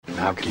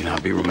How can you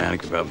not be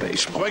romantic about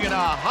baseball? Swinging a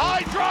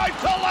high drive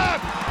to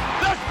left.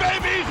 This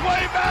baby's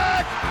way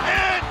back.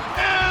 It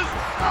is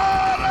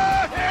out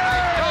of here.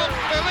 I don't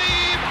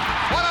believe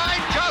what I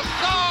just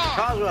saw.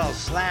 Coswell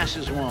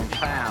slashes one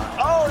foul.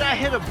 Oh, that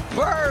hit a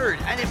bird,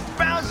 and it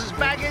bounces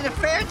back into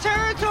fair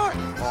territory.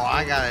 Oh,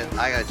 I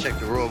gotta check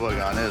the rule book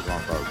on this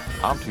one, folks.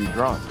 I'm too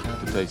drunk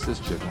to taste this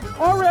chicken.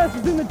 Our ass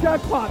is in the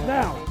jackpot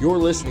now. You're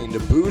listening to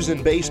Booze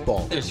and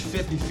Baseball. There's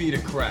 50 feet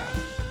of crap,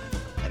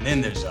 and then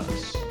there's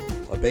us.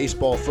 A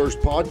baseball-first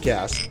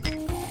podcast,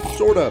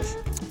 sort of,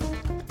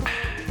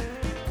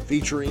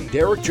 featuring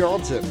Derek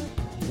Johnson.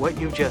 What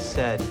you just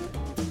said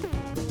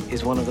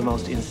is one of the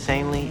most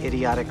insanely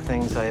idiotic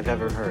things I have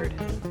ever heard.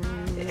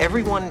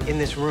 Everyone in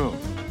this room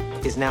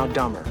is now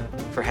dumber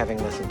for having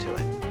listened to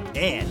it.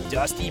 And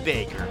Dusty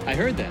Baker. I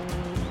heard that.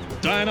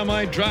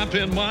 Dynamite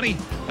drop-in money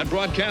at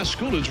broadcast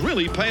school has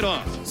really paid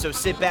off. So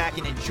sit back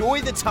and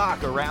enjoy the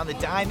talk around the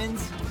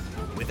diamonds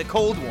with a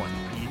cold one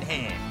in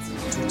hand.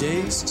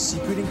 Today's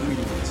secret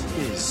ingredient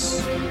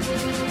is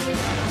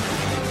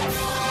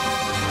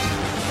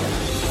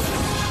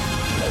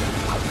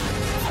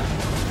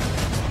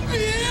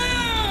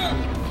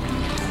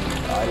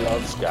I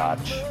love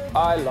scotch.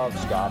 I love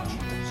scotch.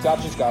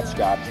 Scotch is got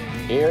scotch.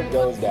 Here it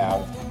goes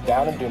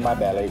down into my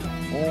belly.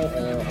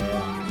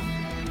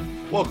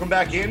 Welcome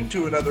back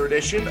into another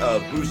edition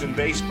of Booze and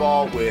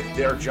Baseball with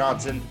Derek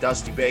Johnson,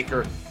 Dusty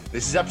Baker.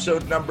 This is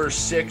episode number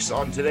 6.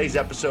 On today's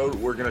episode,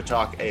 we're going to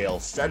talk AL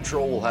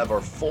Central. We'll have our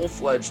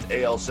full-fledged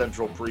AL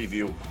Central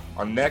preview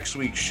on next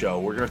week's show.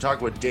 We're going to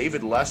talk with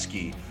David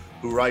Lesky,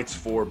 who writes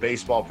for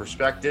Baseball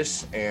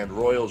Prospectus and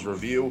Royals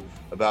Review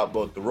about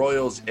both the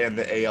Royals and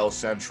the AL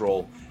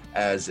Central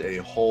as a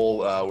whole.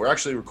 We're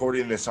actually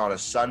recording this on a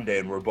Sunday,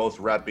 and we're both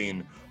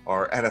repping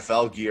our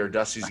NFL gear.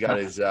 Dusty's got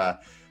his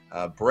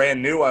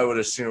brand new, I would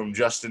assume,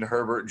 Justin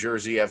Herbert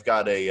jersey. I've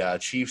got a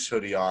Chiefs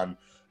hoodie on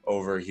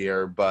over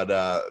here.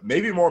 But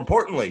maybe more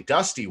importantly,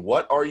 Dusty,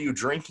 what are you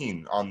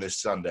drinking on this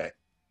Sunday?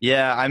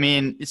 Yeah, I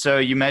mean, so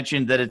you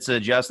mentioned that it's a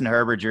Justin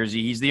Herbert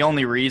jersey. He's the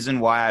only reason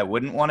why I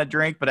wouldn't want to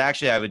drink, but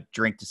actually I would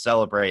drink to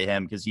celebrate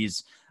him because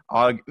he's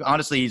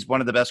honestly, he's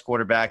one of the best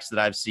quarterbacks that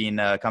I've seen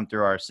come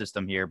through our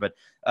system here. But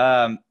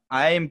I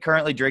am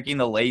currently drinking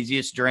the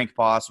laziest drink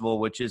possible,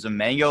 which is a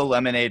mango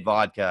lemonade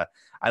vodka.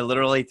 I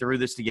literally threw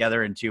this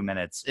together in 2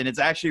 minutes, and it's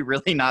actually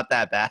really not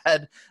that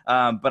bad.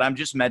 But I'm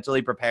just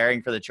mentally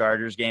preparing for the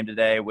Chargers game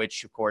today,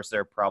 which, of course,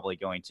 they're probably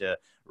going to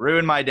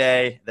ruin my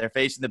day. They're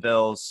facing the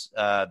Bills.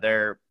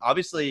 They're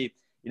obviously,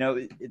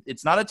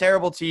 it's not a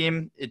terrible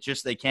team. It's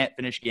just they can't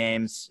finish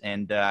games,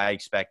 and I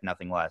expect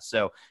nothing less.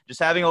 So just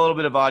having a little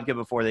bit of vodka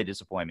before they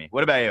disappoint me.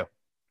 What about you?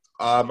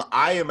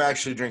 I am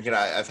actually drinking.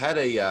 I've had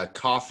a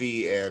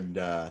coffee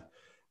and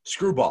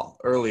Screwball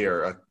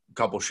earlier a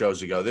couple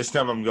shows ago. This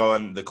time I'm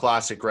going the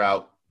classic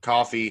route,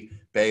 coffee,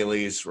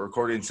 Bailey's. We're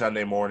recording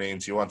Sunday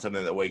mornings. You want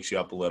something that wakes you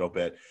up a little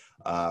bit.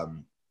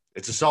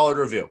 It's a solid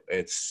review.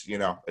 It's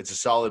a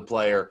solid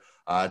player.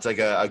 It's like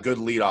a good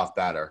leadoff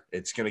batter.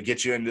 It's going to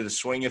get you into the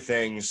swing of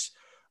things.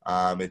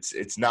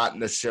 It's not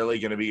necessarily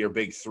going to be your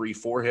big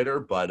 3-4 hitter,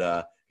 but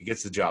it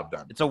gets the job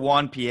done. It's a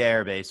Juan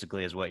Pierre,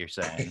 basically, is what you're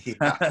saying.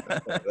 Yeah,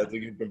 that's a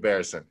good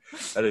comparison.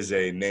 That is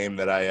a name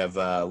that I have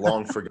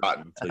long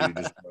forgotten until you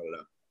just brought it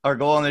up. Our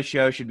goal on this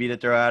show should be to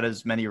throw out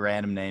as many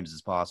random names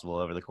as possible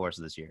over the course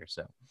of this year.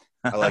 So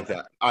I like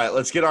that. All right,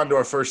 let's get on to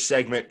our first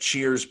segment.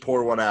 Cheers,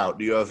 pour one out.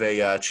 Do you have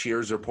a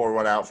cheers or pour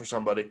one out for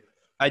somebody?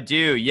 I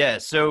do,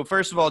 yes. So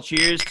first of all,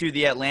 cheers to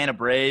the Atlanta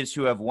Braves,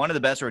 who have one of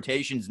the best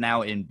rotations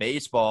now in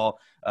baseball.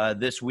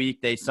 This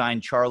week, they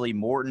signed Charlie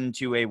Morton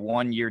to a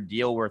 1-year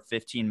deal worth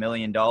 $15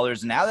 million.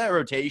 And now that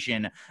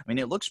rotation, I mean,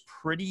 it looks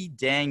pretty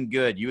dang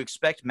good. You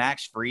expect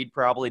Max Fried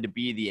probably to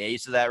be the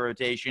ace of that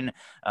rotation.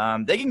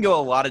 They can go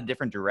a lot of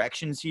different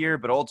directions here,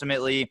 but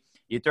ultimately,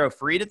 you throw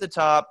Fried at the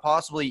top,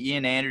 possibly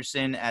Ian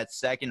Anderson at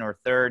second or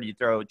third. You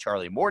throw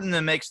Charlie Morton in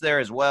the mix there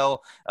as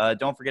well.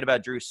 Don't forget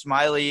about Drew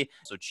Smyly.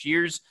 So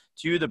cheers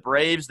to the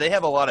Braves. They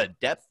have a lot of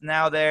depth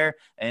now there,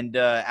 and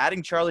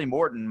adding Charlie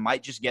Morton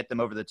might just get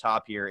them over the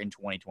top here in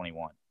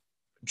 2021.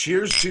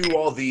 Cheers to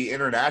all the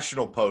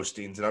international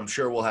postings, and I'm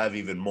sure we'll have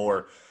even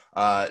more.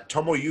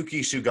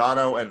 Tomoyuki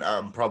Sugano, and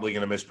I'm probably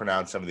going to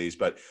mispronounce some of these,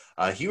 but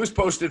he was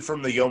posted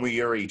from the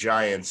Yomiuri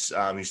Giants.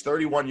 He's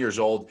 31 years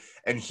old,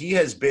 and he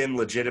has been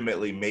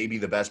legitimately maybe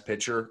the best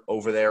pitcher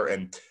over there,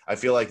 and I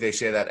feel like they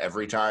say that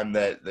every time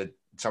that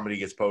somebody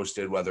gets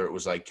posted, whether it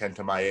was like Kenta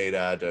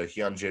Maeda to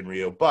Hyunjin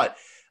Ryu, but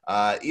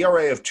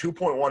ERA of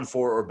 2.14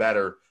 or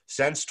better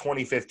since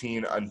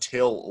 2015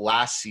 until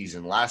last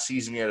season. Last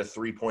season, he had a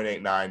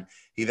 3.89.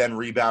 He then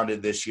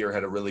rebounded this year,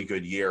 had a really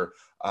good year.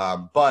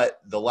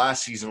 But the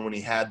last season when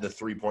he had the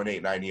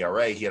 3.89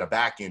 ERA, he had a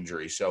back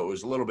injury. So it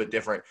was a little bit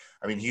different.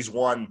 I mean, he's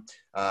won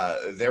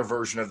their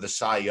version of the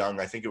Cy Young.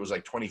 I think it was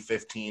like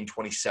 2015,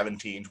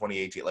 2017,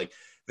 2018. Like,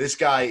 this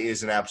guy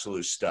is an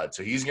absolute stud.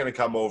 So he's going to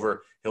come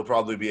over. He'll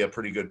probably be a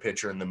pretty good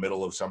pitcher in the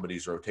middle of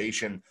somebody's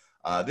rotation.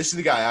 This is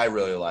the guy I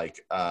really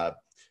like.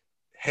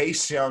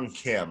 Hae-Seung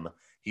Kim.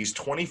 He's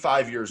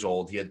 25 years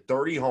old. He had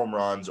 30 home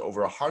runs,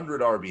 over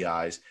 100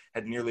 RBIs,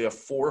 had nearly a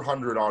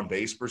 400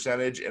 on-base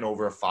percentage, and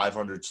over a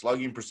 500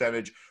 slugging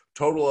percentage.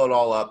 Total it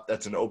all up,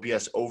 that's an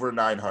OPS over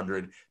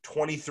 900,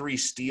 23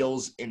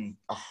 steals in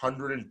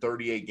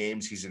 138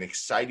 games. He's an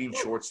exciting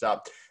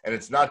shortstop, and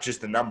it's not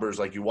just the numbers.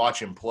 Like, you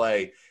watch him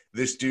play,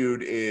 this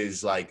dude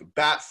is like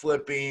bat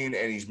flipping,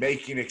 and he's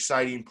making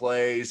exciting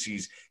plays.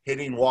 He's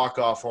hitting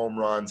walk-off home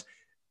runs.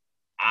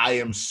 I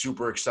am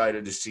super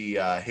excited to see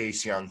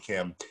Hae-Seong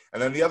Kim.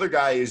 And then the other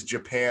guy is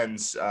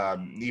Japan's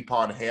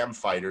Nippon Ham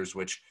Fighters,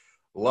 which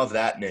love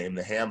that name,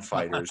 the Ham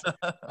Fighters.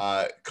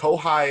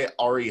 Kohei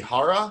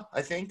Arihara,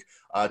 I think,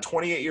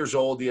 28 years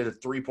old. He had a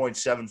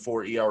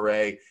 3.74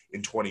 ERA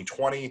in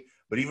 2020,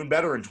 but even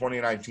better in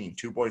 2019,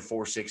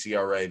 2.46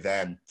 ERA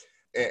then.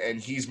 And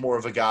he's more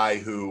of a guy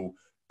who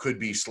could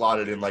be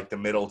slotted in like the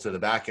middle to the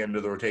back end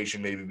of the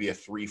rotation, maybe be a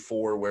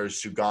 3-4, whereas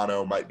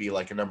Sugano might be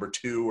like a number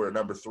 2 or a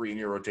number 3 in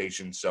your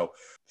rotation. So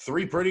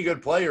 3 pretty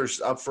good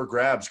players up for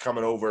grabs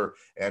coming over,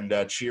 and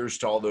cheers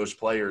to all those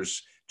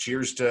players.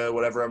 Cheers to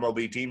whatever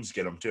MLB teams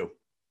get them too.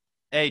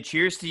 Hey,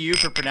 cheers to you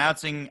for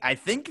pronouncing, I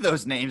think,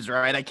 those names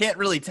right. I can't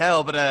really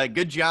tell, but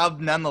good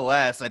job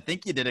nonetheless. I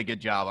think you did a good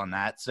job on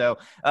that. So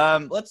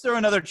let's throw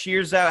another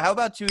cheers out. How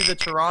about to the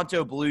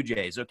Toronto Blue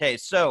Jays? Okay,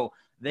 so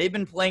they've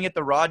been playing at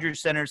the Rogers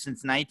Center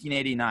since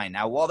 1989.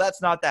 Now, while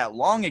that's not that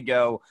long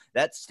ago,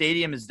 that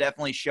stadium is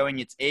definitely showing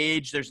its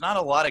age. There's not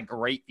a lot of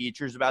great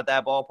features about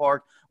that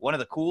ballpark. One of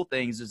the cool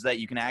things is that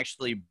you can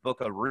actually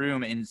book a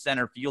room in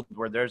center field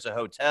where there's a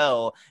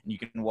hotel, and you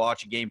can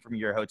watch a game from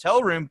your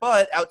hotel room.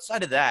 But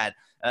outside of that,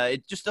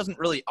 it just doesn't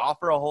really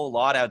offer a whole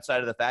lot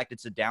outside of the fact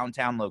it's a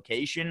downtown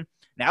location.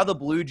 Now the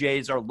Blue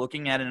Jays are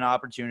looking at an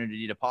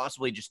opportunity to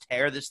possibly just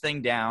tear this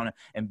thing down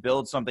and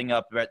build something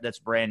up that's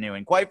brand new.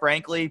 And quite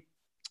frankly,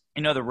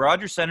 you know, the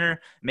Rogers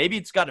Center, maybe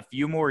it's got a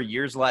few more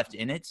years left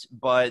in it,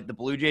 but the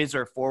Blue Jays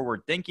are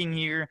forward thinking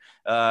here.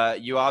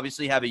 You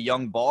obviously have a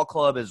young ball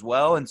club as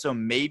well. And so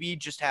maybe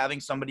just having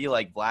somebody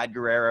like Vlad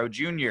Guerrero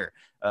Jr.,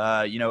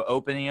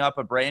 opening up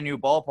a brand new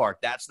ballpark,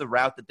 that's the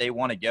route that they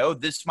want to go.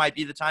 This might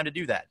be the time to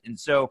do that. And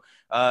so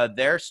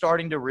they're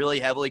starting to really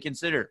heavily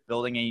consider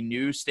building a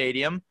new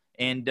stadium.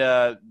 And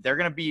they're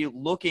going to be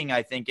looking,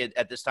 I think,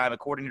 at this time,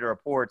 according to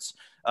reports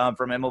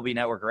from MLB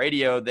Network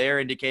Radio, they're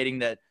indicating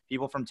that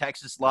people from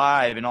Texas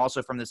Live and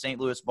also from the St.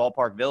 Louis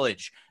Ballpark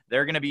Village,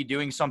 they're going to be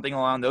doing something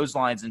along those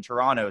lines in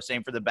Toronto.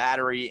 Same for the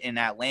Battery in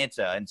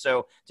Atlanta. And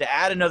so to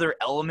add another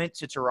element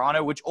to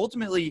Toronto, which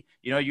ultimately,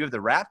 you have the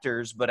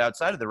Raptors, but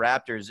outside of the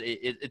Raptors,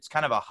 it's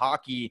kind of a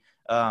hockey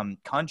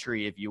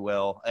country, if you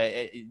will.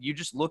 You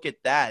just look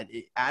at that,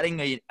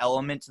 adding an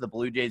element to the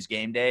Blue Jays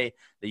game day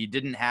that you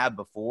didn't have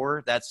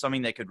before. That's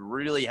something that could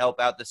really help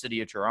out the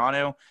city of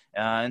Toronto.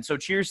 And so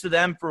cheers to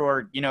them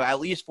for, at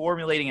least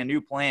formulating a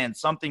new plan,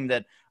 something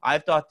that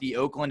I've thought the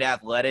Oakland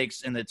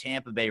Athletics and the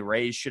Tampa Bay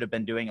Rays should have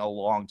been doing a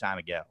long time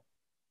ago.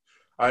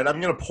 All right, I'm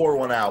going to pour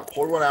one out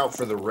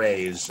for the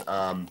Rays.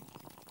 The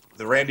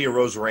Randy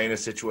Arozarena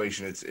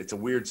situation, it's a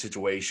weird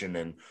situation,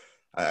 and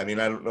I mean,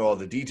 I don't know all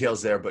the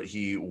details there, but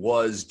he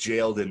was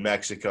jailed in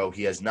Mexico.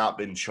 He has not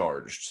been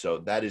charged. So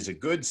that is a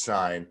good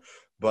sign,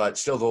 but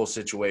still the whole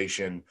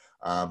situation.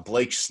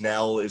 Blake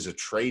Snell is a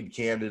trade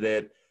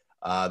candidate.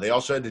 They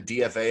also had to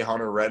DFA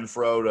Hunter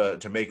Renfroe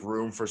to make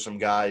room for some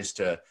guys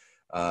to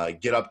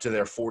get up to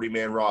their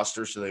 40-man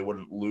roster so they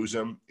wouldn't lose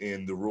him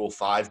in the Rule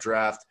 5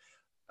 draft.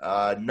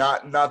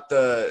 Not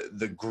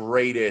the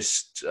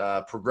greatest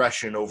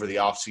progression over the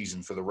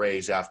offseason for the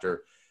Rays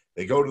after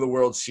they go to the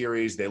World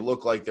Series. They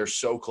look like they're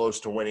so close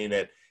to winning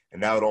it,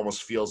 and now it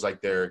almost feels like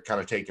they're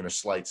kind of taking a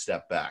slight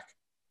step back.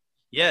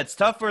 Yeah, it's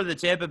tough for the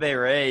Tampa Bay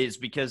Rays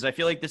because I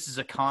feel like this is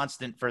a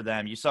constant for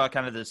them. You saw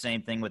kind of the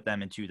same thing with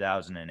them in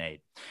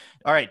 2008.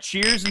 All right,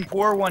 cheers and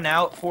pour one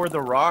out for the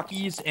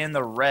Rockies and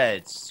the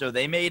Reds. So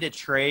they made a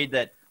trade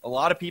that a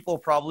lot of people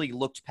probably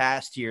looked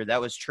past here.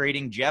 That was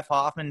trading Jeff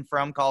Hoffman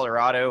from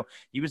Colorado.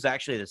 He was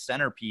actually the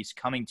centerpiece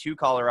coming to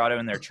Colorado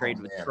in their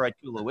trade with Troy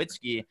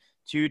Tulowitzki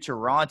to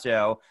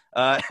Toronto.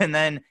 And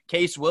then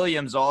Case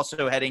Williams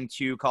also heading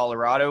to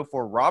Colorado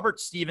for Robert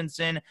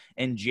Stevenson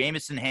and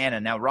Jameson Hanna.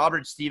 Now,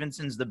 Robert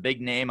Stevenson's the big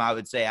name, I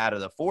would say, out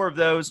of the four of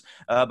those.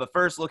 But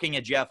first, looking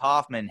at Jeff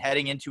Hoffman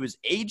heading into his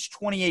age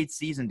 28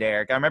 season,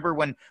 Derek. I remember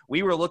when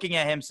we were looking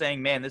at him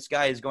saying, man, this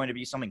guy is going to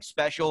be something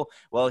special.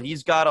 Well,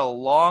 he's got a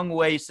long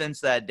way since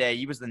that day.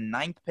 He was the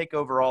 9th pick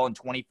overall in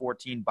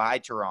 2014 by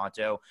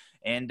Toronto.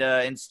 And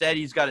instead,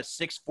 he's got a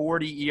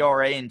 6.40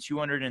 ERA and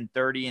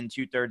 230 and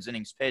 2/3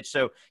 innings pitched.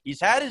 So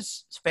he's had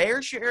his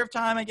fair share of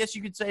time, I guess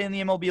you could say, in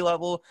the MLB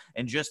level,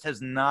 and just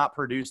has not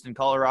produced in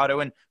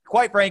Colorado. And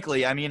quite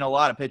frankly, I mean, a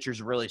lot of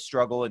pitchers really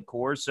struggle at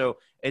Coors. So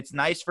it's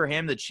nice for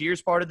him. The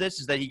cheers part of this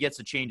is that he gets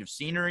a change of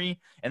scenery.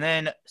 And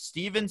then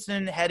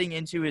Stevenson heading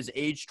into his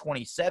age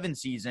 27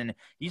 season,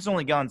 he's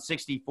only gone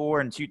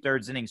 64 and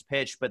 2/3 innings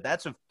pitched, but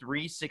that's a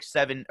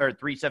 3.67 or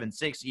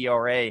 3.76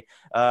 ERA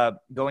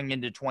going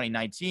into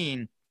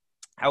 2019.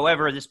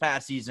 However, this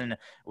past season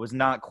was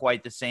not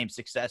quite the same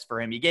success for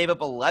him. He gave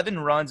up 11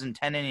 runs in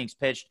 10 innings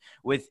pitched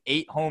with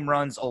 8 home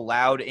runs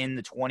allowed in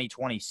the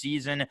 2020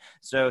 season.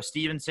 So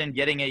Stevenson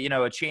getting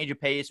a change of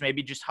pace,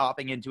 maybe just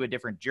hopping into a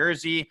different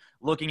jersey,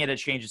 looking at a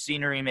change of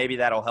scenery, maybe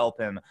that'll help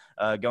him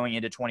going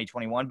into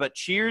 2021. But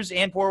cheers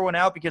and pour one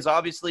out, because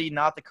obviously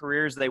not the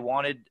careers they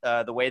wanted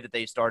the way that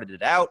they started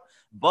it out,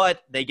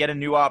 but they get a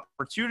new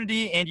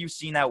opportunity, and you've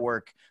seen that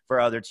work for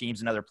other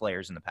teams and other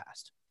players in the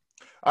past.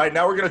 All right,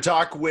 now we're going to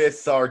talk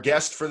with our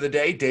guest for the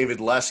day, David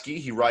Lesky.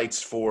 He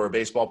writes for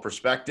Baseball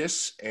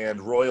Prospectus and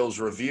Royals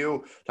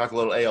Review. Talk a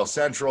little AL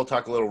Central,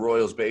 talk a little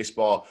Royals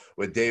baseball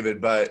with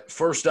David. But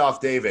first off,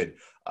 David,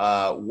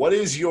 what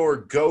is your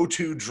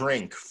go-to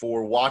drink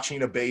for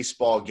watching a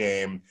baseball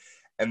game?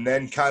 And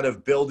then kind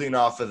of building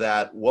off of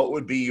that, what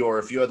would be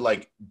if you had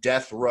like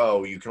death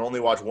row, you can only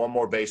watch one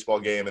more baseball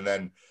game, and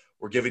then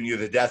we're giving you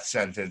the death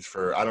sentence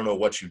for, I don't know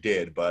what you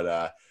did,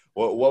 but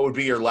what would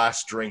be your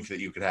last drink that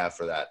you could have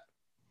for that?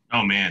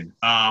 Oh, man.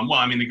 Well,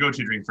 I mean, the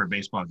go-to drink for a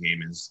baseball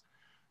game is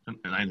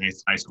a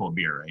nice ice cold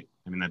beer, right?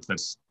 I mean,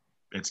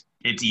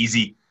 it's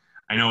easy.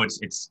 I know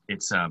it's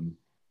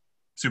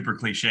super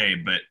cliche,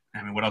 but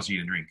I mean, what else are you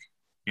gonna drink?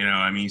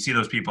 I mean, you see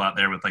those people out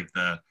there with like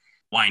the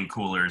wine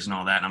coolers and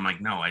all that, and I'm like,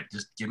 no,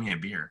 just give me a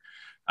beer.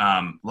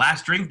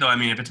 Last drink though, I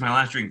mean, if it's my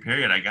last drink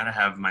period, I gotta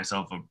have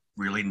myself a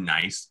really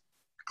nice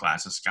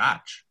glass of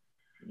scotch.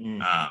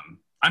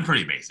 I'm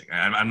pretty basic.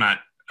 I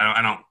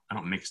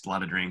don't mix a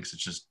lot of drinks.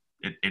 It's just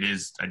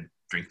I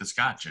drink the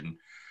scotch, and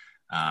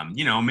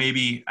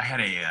maybe I had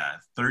a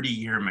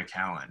 30-year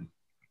Macallan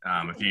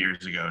a few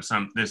years ago.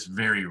 This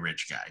very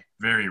rich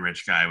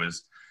guy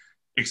was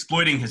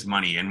exploiting his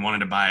money and wanted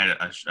to buy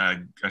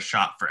a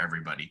shot for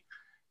everybody,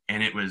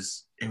 and it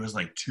was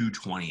like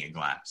 $2.20 a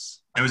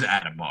glass. It was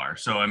at a bar,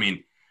 so I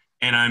mean,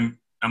 and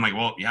I'm like,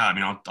 well, yeah, I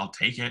mean, I'll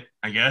take it,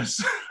 I guess.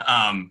 It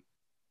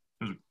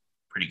was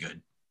pretty good.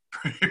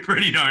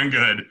 Pretty darn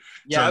good.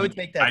 Yeah, so I would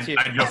take that too.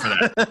 I'd go for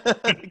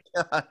that.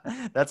 God,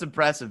 that's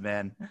impressive,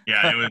 man.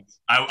 Yeah, it was.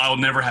 I'll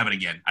never have it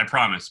again. I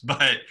promise.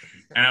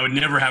 And I would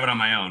never have it on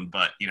my own.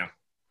 But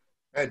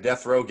a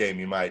death row game,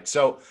 you might.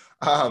 So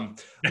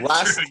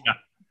last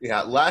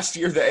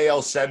year the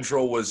AL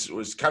Central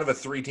was kind of a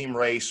 3-team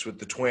race with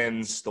the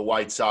Twins, the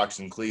White Sox,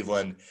 and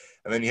Cleveland,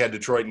 and then you had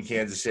Detroit and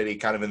Kansas City,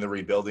 kind of in the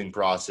rebuilding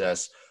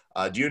process.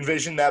 Do you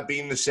envision that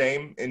being the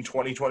same in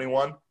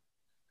 2021?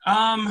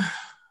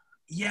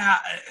 Yeah,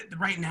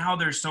 right now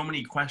there's so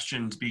many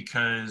questions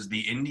because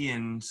the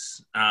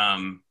Indians,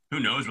 who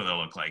knows what they'll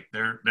look like.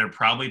 They're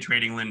probably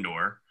trading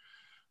Lindor.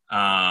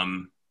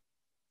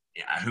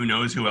 Who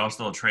knows who else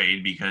they'll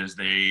trade, because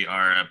they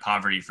are a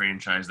poverty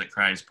franchise that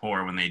cries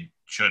poor when they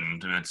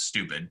shouldn't, and that's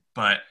stupid.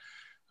 But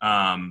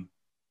the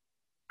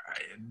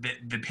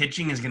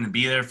pitching is going to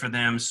be there for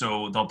them,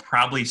 so they'll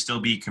probably still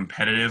be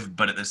competitive,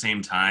 but at the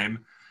same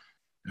time,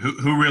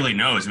 who really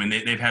knows? I mean,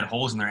 they've had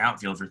holes in their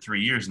outfield for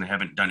 3 years and they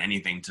haven't done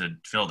anything to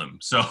fill them.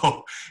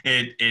 So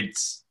I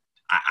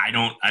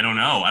don't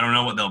know. I don't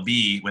know what they'll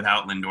be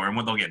without Lindor and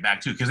what they'll get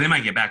back to, because they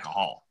might get back a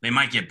haul. They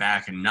might get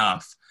back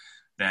enough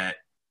that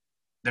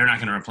they're not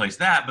going to replace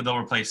that, but they'll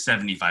replace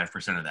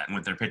 75% of that. And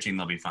with their pitching,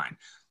 they'll be fine.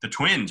 The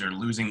Twins are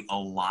losing a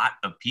lot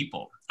of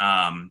people.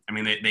 I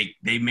mean,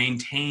 they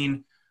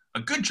maintain a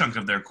good chunk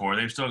of their core.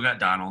 They've still got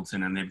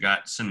Donaldson, and they've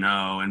got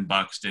Sano and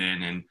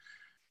Buxton,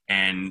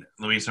 and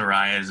Luis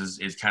Arias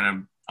is kind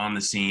of on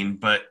the scene.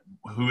 But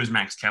who is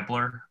Max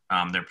Kepler?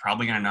 They're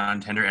probably going to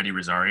non-tender Eddie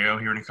Rosario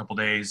here in a couple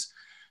days.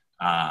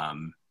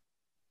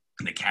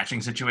 The catching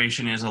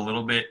situation is a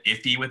little bit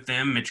iffy with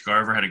them. Mitch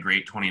Garver had a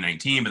great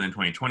 2019, but then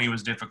 2020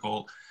 was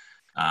difficult.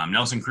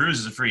 Nelson Cruz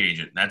is a free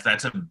agent.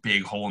 That's a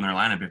big hole in their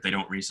lineup if they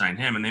don't re-sign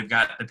him. And they've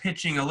got the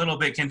pitching a little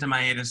bit. Kenta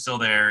Maeda is still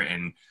there,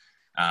 and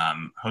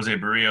Jose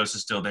Barrios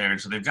is still there.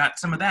 And so they've got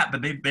some of that,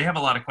 but they have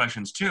a lot of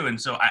questions too. And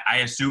so I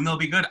assume they'll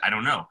be good. I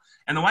don't know.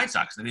 And the White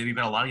Sox, they've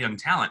got a lot of young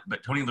talent,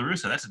 but Tony La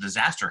Russa, that's a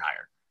disaster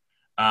hire.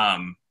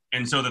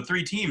 And so the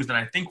three teams that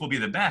I think will be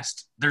the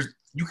best,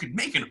 you could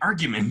make an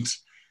argument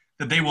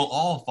that they will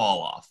all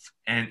fall off.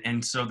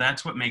 And so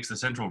that's what makes the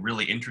Central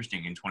really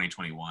interesting in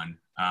 2021.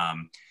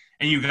 And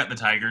you've got the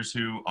Tigers,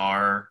 who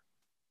are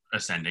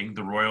ascending.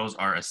 The Royals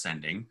are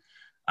ascending.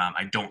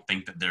 I don't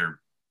think that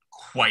they're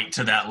quite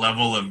to that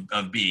level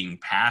of being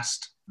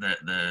past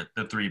the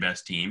three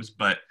best teams,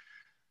 but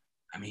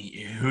I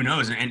mean, who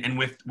knows? And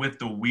with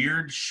the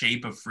weird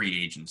shape of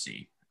free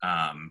agency,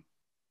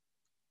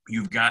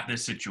 you've got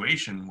this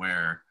situation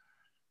where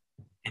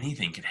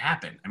anything could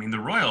happen. I mean, the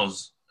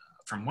Royals,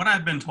 from what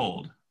I've been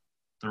told,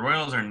 the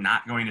Royals are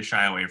not going to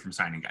shy away from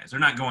signing guys. They're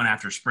not going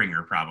after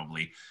Springer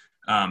probably,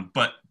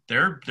 but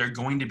they're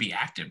going to be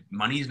active.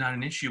 Money is not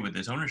an issue with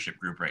this ownership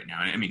group right now.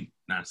 I mean,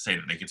 not to say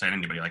that they could sign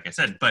anybody, like I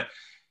said, but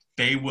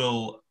they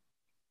will.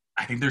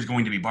 I think there's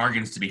going to be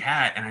bargains to be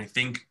had, and I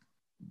think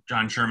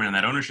John Sherman and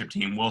that ownership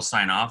team will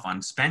sign off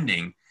on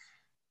spending.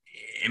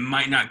 It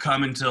might not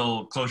come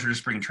until closer to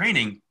spring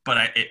training, but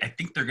I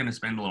think they're going to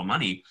spend a little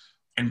money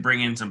and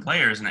bring in some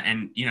players.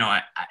 And you know,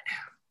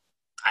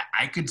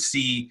 I could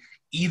see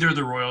either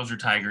the Royals or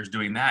Tigers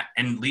doing that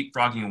and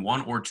leapfrogging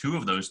one or two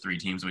of those three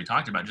teams that we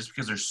talked about, just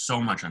because there's so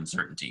much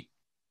uncertainty.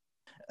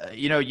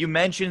 You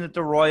mentioned that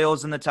the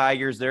Royals and the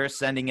Tigers, they're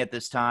ascending at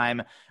this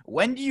time.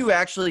 When do you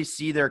actually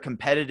see their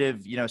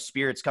competitive,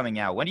 spirits coming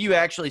out? When do you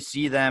actually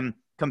see them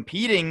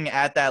competing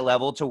at that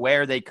level to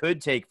where they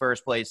could take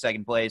first place,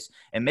 second place,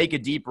 and make a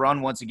deep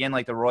run once again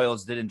like the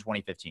Royals did in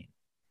 2015?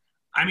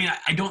 I mean,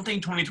 I don't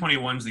think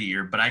 2021 is the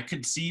year, but I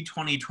could see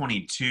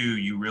 2022,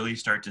 you really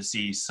start to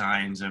see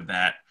signs of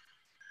that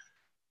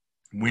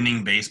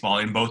winning baseball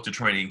in both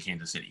Detroit and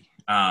Kansas City.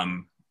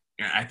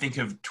 I think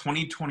of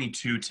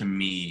 2022 to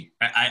me,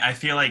 I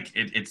feel like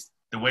it's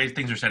the way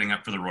things are setting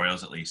up for the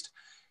Royals, at least.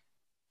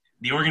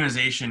 The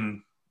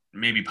organization,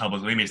 maybe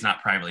publicly, maybe it's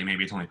not privately,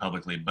 maybe it's only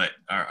publicly, but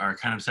are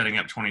kind of setting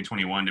up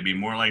 2021 to be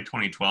more like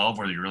 2012,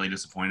 where you're really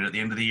disappointed at the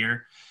end of the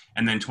year.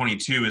 And then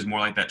 22 is more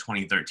like that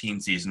 2013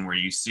 season where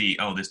you see,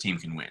 oh, this team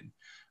can win.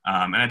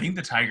 And I think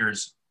the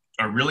Tigers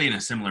are really in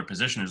a similar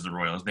position as the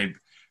Royals.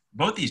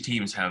 Both these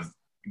teams have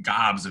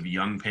gobs of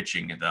young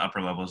pitching at the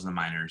upper levels of the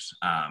minors.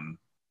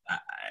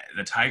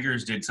 The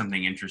Tigers did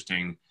something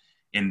interesting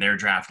in their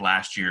draft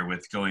last year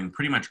with going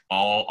pretty much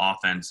all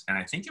offense, and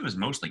I think it was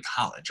mostly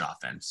college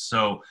offense.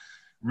 So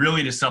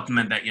really to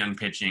supplement that young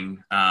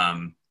pitching.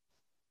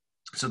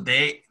 So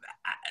I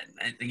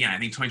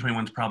think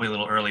 2021 is probably a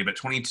little early, but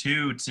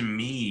 22 to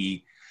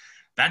me,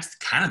 that's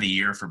kind of the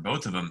year for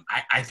both of them.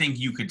 I think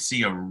you could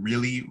see a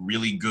really,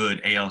 really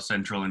good AL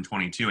Central in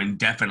 22 and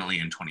definitely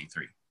in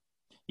 23.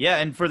 Yeah,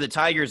 and for the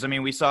Tigers, I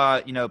mean, we saw,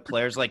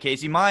 players like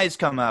Casey Mize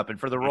come up, and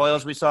for the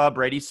Royals, we saw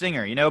Brady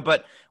Singer,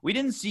 but we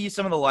didn't see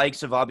some of the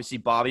likes of, obviously,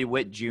 Bobby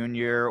Witt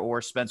Jr.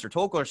 or Spencer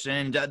Torkelson,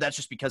 and that's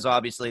just because,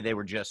 obviously, they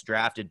were just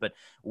drafted. But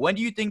when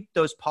do you think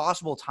those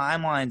possible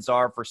timelines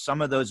are for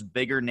some of those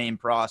bigger name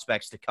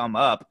prospects to come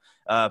up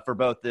for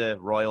both the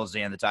Royals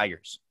and the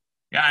Tigers?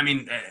 Yeah, I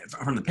mean,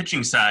 from the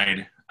pitching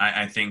side,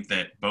 I think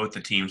that both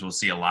the teams will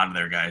see a lot of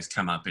their guys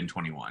come up in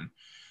 21.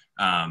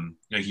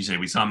 Like you say,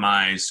 we saw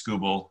Mize,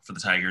 Skubal for the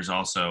Tigers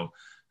also.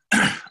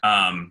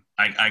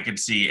 I could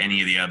see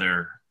any of the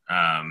other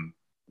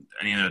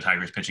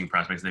Tigers pitching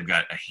prospects. They've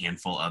got a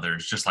handful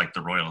others, just like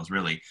the Royals,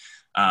 really.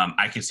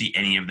 I could see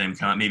any of them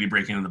come up, maybe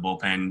break into the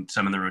bullpen,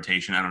 some in the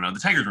rotation. I don't know. The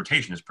Tigers'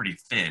 rotation is pretty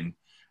thin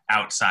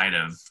outside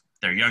of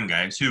their young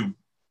guys who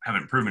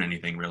haven't proven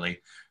anything,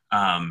 really.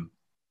 And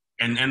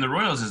the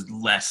Royals is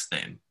less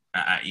thin.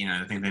 I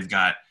think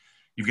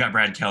you've got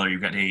Brad Keller,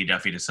 you've got Danny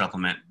Duffy to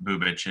supplement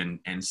Bubic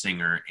and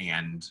Singer,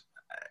 and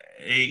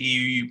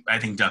I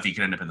think Duffy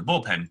could end up in the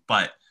bullpen,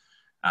 but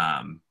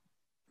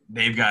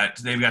they've got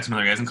some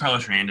other guys, and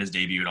Carlos Hernandez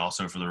debuted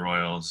also for the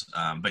Royals,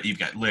 but you've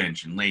got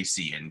Lynch and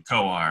Lacey and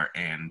Coar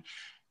and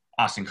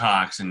Austin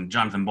Cox and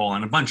Jonathan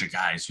Boland, and a bunch of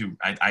guys who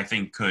I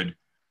think could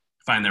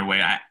find their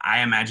way.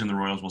 I imagine the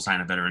Royals will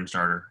sign a veteran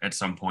starter at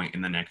some point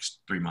in the next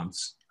 3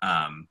 months.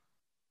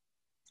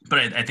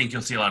 But I think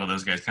you'll see a lot of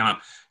those guys come up.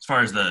 As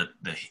far as the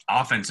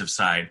offensive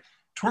side,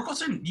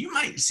 Torkelson, you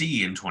might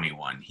see in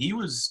 21.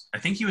 I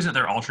think he was at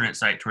their alternate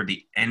site toward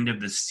the end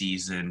of the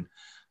season.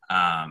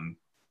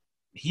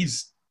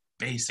 He's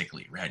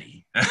basically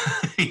ready.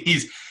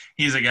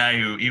 He's a guy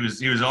who he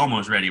was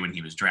almost ready when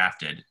he was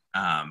drafted.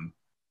 I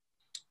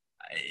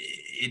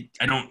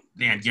don't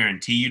think I'd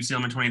guarantee you'd see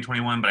him in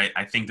 2021, but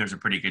I think there's a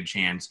pretty good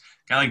chance.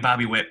 A guy like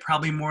Bobby Witt,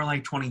 probably more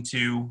like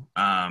 22.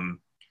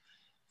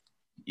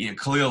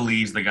 Khalil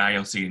Lee's the guy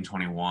you'll see in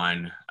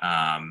 21.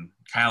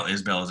 Kyle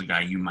Isbell is a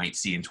guy you might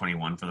see in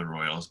 21 for the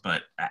Royals,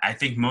 but I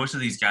think most of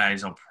these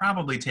guys will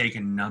probably take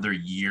another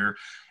year,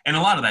 and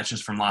a lot of that's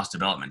just from lost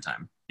development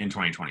time in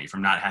 2020,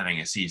 from not having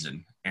a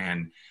season.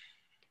 And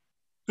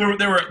there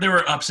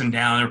were ups and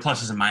downs, there were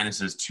pluses and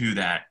minuses to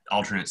that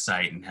alternate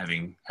site and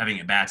having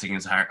at bats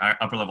against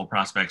upper level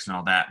prospects and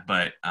all that.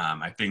 But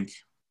I think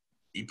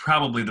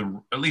probably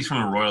at least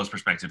from the Royals'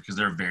 perspective, because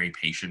they're very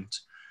patient.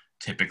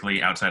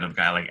 Typically, outside of a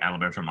guy like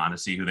Alberto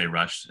Mondesi, who they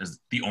rushed as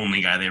the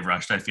only guy they've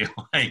rushed, I feel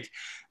like.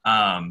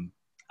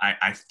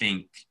 I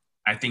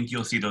think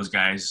you'll see those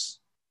guys,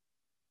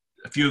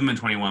 a few of them in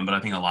 21, but I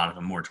think a lot of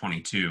them more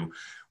 22,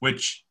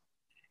 which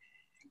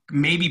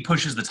maybe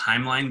pushes the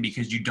timeline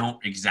because you don't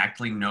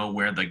exactly know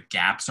where the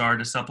gaps are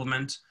to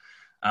supplement.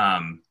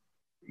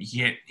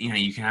 You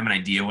can have an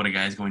idea what a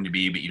guy's going to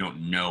be, but you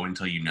don't know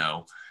until you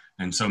know.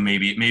 And so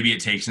maybe it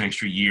takes an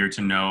extra year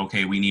to know,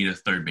 okay, we need a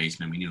third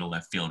baseman, we need a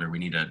left fielder, we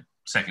need a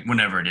second,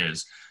 whatever it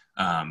is.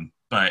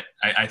 But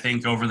I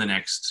think over the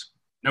next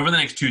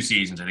 2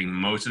 seasons, I think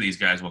most of these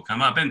guys will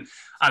come up, and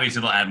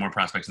obviously they'll add more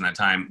prospects in that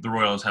time. The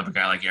Royals have a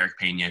guy like Eric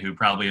Pena, who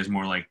probably is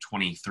more like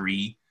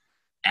 23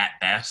 at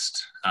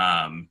best.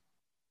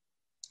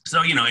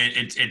 So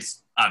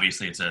it's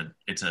obviously it's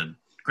a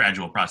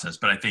gradual process,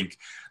 but I think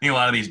a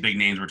lot of these big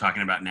names we're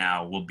talking about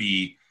now will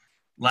be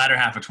latter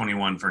half of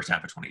 21, first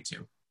half of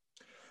 22.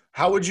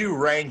 How would you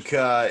rank,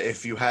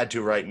 if you had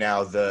to right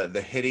now,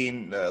 the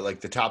hitting, like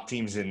the top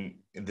teams in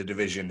the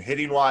division,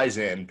 hitting-wise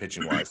and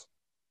pitching-wise?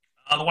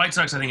 The White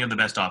Sox, I think, are the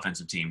best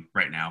offensive team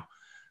right now.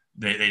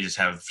 They just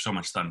have so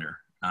much thunder.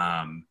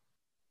 I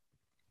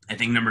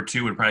think number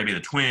 2 would probably be the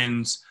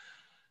Twins.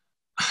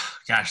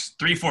 gosh,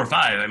 3, 4,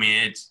 5. I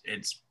mean,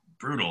 it's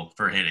brutal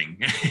for hitting.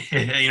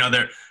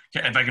 They're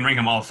if I can rank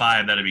them all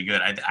 5, that'd be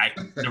good.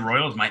 The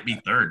Royals might be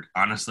third,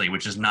 honestly,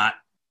 which is not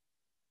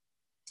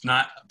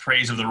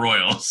praise of the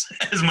Royals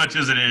as much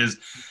as it is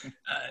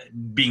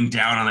being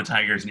down on the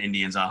Tigers and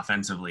Indians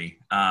offensively.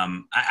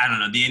 I don't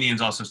know. The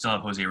Indians also still have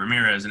Jose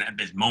Ramirez, and at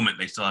this moment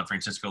they still have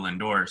Francisco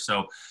Lindor.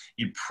 So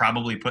you'd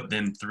probably put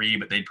them 3,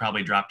 but they'd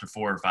probably drop to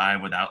 4 or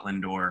 5 without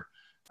Lindor.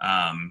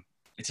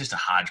 It's just a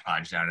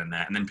hodgepodge down in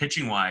that. And then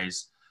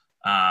pitching-wise,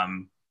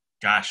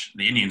 gosh,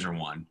 the Indians are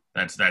 1.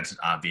 That's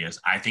obvious.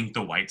 I think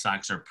the White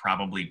Sox are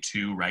probably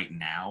 2 right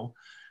now.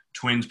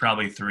 Twins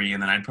probably 3,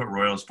 and then I'd put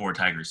Royals 4,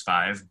 Tigers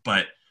 5.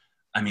 But,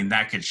 I mean,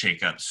 that could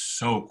shake up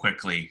so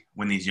quickly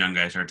when these young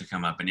guys start to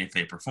come up and if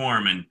they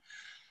perform. And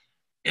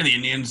the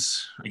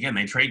Indians, again,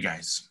 they trade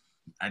guys.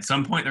 At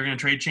some point, they're going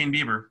to trade Shane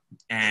Bieber,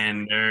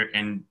 and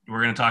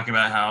we're going to talk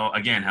about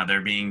how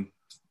they're being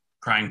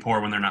crying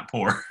poor when they're not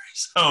poor.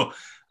 So,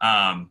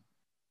 that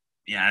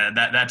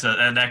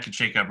could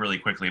shake up really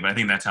quickly, but I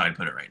think that's how I'd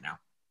put it right now.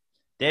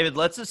 David,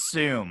 let's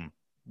assume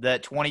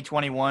that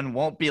 2021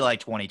 won't be like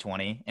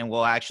 2020 and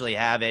we'll actually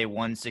have a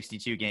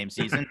 162 game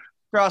season.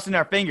 Crossing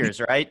our fingers,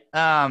 right?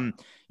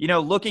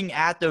 Looking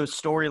at those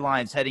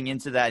storylines heading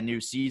into that new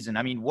season,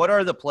 I mean, what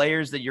are the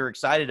players that you're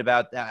excited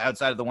about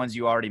outside of the ones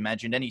you already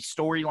mentioned? Any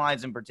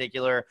storylines in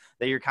particular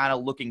that you're kind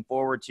of looking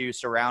forward to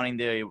surrounding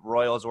the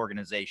Royals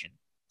organization?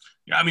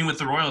 Yeah, I mean, with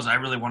the Royals, I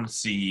really want to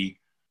see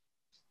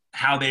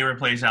how they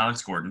replace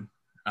Alex Gordon.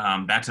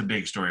 That's a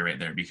big story right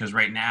there because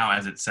right now,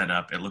 as it's set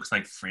up, it looks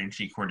like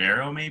Franchy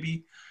Cordero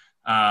maybe.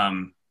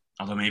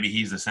 Although maybe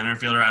he's the center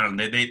fielder. I don't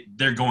know.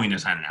 They're going to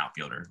sign an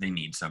outfielder. They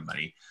need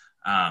somebody.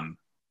 I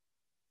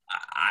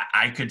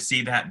could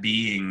see that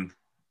being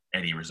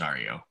Eddie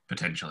Rosario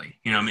potentially.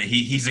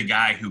 He's a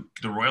guy who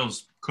the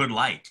Royals could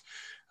like.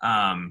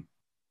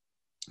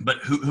 But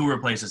who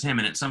replaces him?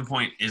 And at some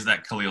point, is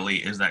that Khalil Lee?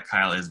 Is that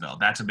Kyle Isbell?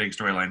 That's a big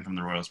storyline from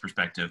the Royals'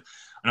 perspective.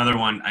 Another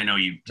one, I know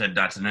you said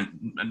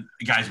Dotson,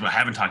 guys we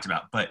haven't talked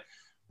about, but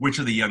which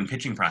of the young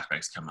pitching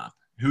prospects come up?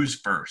 Who's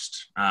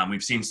first?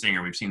 We've seen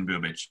Singer, we've seen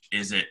Bubic.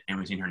 And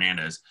we've seen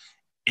Hernandez.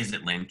 Is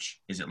it Lynch?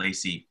 Is it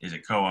Lacey? Is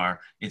it Coar?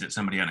 Is it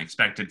somebody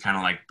unexpected? Kind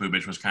of like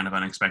Bubic was kind of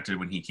unexpected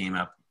when he came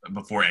up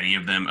before any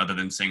of them other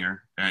than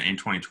Singer in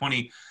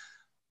 2020.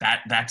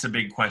 That's a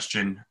big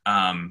question.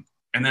 And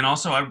then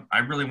also I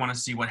really want to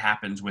see what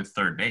happens with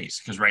third base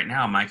because right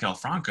now, Maikel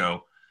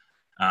Franco,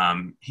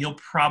 he'll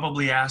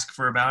probably ask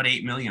for about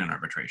 $8 million in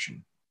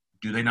arbitration.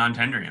 Do they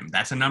non-tender him?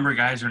 That's a number of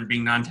guys are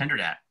being non-tendered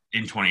at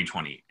in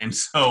 2020. And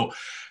so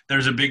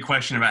there's a big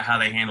question about how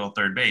they handle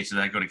third base. Does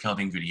that go to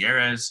Kelvin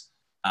Gutierrez?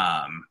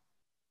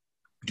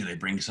 Do they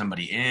bring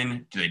somebody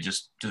in? Do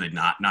they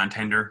not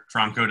non-tender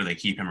Franco? Do they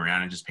keep him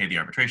around and just pay the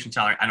arbitration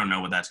salary? I don't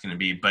know what that's going to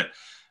be. But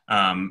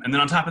and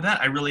then on top of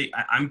that,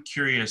 I'm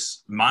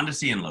curious,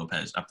 Mondesi and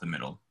Lopez up the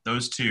middle.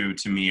 Those two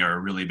to me are a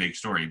really big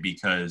story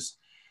because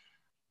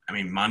I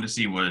mean,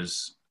 Mondesi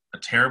was a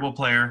terrible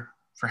player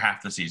for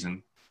half the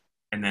season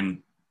and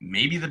then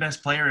maybe the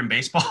best player in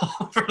baseball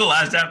for the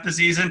last half of the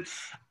season.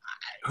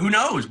 Who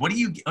knows? What do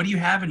you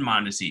have in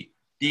Mondesi?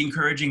 The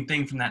encouraging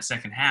thing from that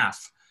second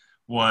half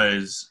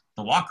was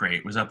the walk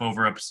rate was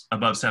above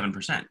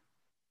 7%.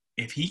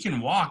 If he can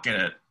walk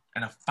at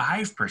a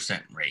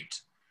 5%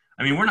 rate,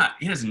 I mean,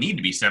 he doesn't need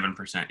to be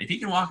 7%. If he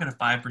can walk at a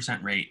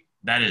 5% rate,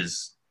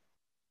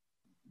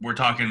 we're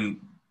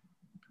talking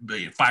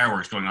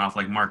fireworks going off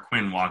like Mark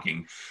Quinn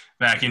walking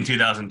back in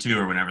 2002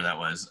 or whenever that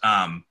was.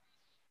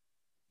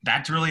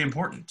 That's really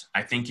important.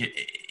 I think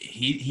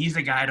he's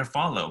the guy to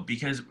follow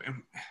because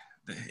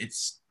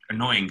it's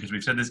annoying because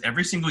we've said this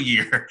every single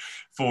year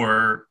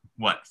for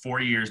 4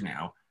 years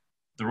now.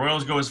 The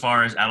Royals go as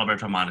far as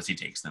Adalberto Mondesi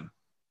takes them.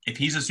 If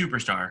he's a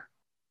superstar,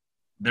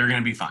 they're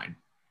going to be fine.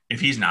 If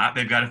he's not,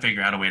 they've got to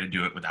figure out a way to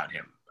do it without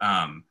him.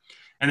 And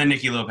then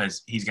Nicky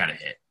Lopez, he's got to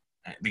hit.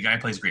 The guy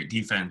plays great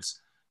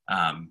defense,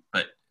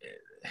 but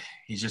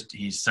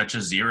he's such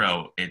a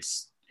zero.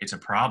 It's a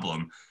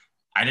problem.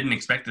 I didn't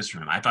expect this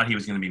from him. I thought he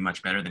was going to be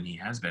much better than he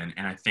has been.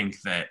 And I think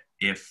that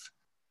if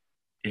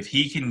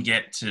he can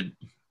get to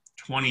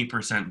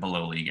 20%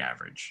 below league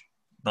average,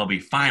 they'll be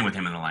fine with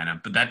him in the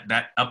lineup. But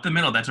that up the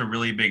middle, that's a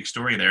really big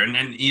story there. And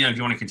if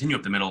you want to continue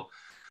up the middle,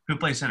 who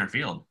plays center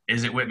field?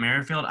 Is it Whit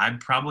Merrifield? I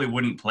probably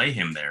wouldn't play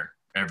him there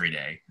every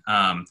day.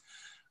 I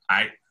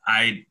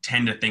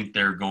tend to think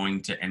they're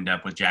going to end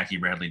up with Jackie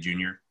Bradley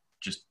Jr.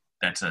 Just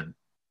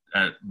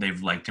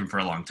they've liked him for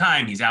a long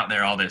time. He's out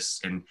there, all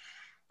this, and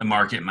the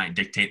market might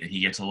dictate that he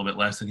gets a little bit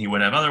less than he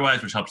would have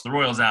otherwise, which helps the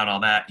Royals out, all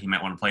that. He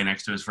might want to play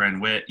next to his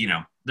friend Whit.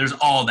 There's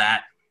all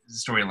that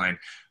storyline.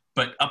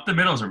 But up the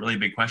middle is a really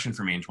big question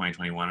for me in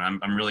 2021.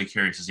 I'm really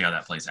curious to see how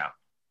that plays out.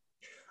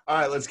 All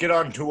right, let's get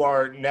on to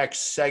our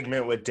next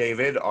segment with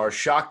David, our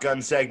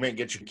shotgun segment.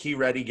 Get your key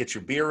ready, get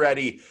your beer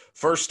ready.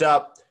 First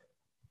up,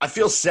 I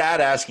feel sad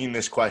asking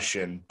this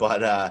question,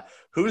 but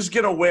who's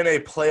going to win a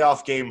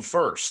playoff game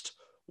first?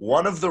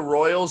 One of the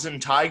Royals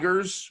and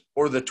Tigers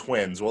or the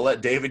Twins? We'll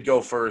let David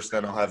go first,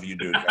 then I'll have you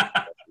do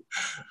that.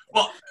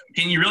 Well,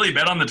 can you really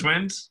bet on the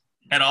Twins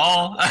at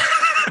all?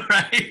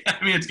 right?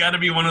 I mean, it's got to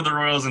be one of the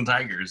Royals and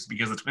Tigers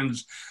because the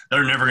Twins,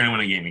 they're never going to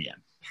win a game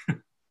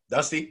again.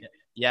 Dusty?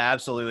 Yeah,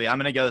 absolutely. I'm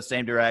going to go the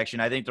same direction.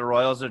 I think the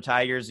Royals or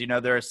Tigers,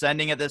 they're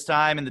ascending at this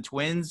time, and the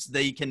Twins,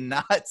 they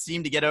cannot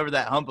seem to get over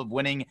that hump of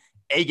winning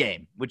a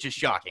game, which is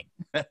shocking.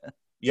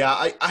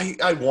 Yeah,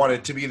 I want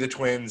it to be the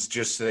Twins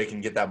just so they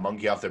can get that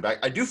monkey off their back.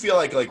 I do feel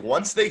like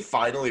once they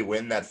finally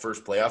win that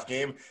first playoff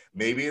game,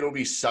 maybe it'll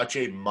be such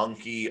a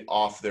monkey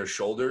off their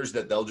shoulders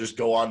that they'll just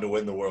go on to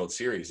win the World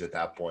Series at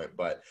that point.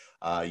 But,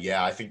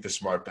 yeah, I think the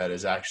smart bet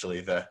is actually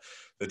the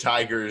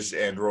Tigers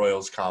and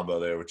Royals combo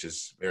there, which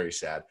is very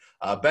sad.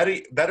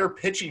 Better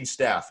pitching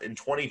staff in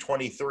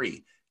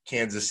 2023,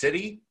 Kansas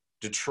City,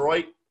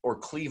 Detroit, or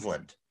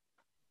Cleveland?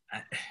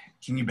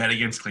 Can you bet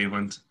against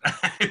Cleveland?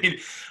 I mean,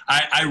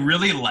 I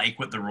really like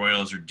what the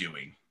Royals are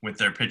doing with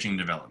their pitching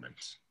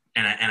development,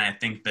 and I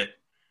think that,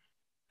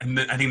 I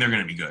think they're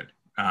going to be good,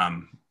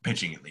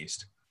 pitching at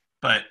least.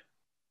 But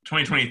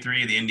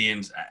 2023, the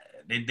Indians,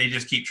 they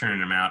just keep churning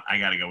them out. I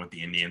got to go with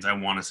the Indians. I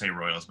want to say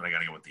Royals, but I got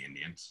to go with the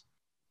Indians.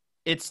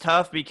 It's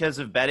tough because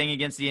of betting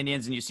against the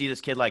Indians, and you see this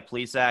kid like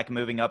Plesac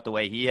moving up the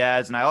way he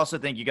has. And I also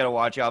think you got to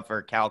watch out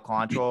for Cal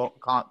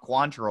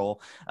Quantrill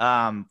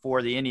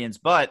for the Indians.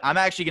 But I'm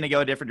actually going to go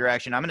a different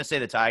direction. I'm going to say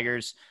the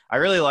Tigers. I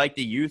really like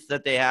the youth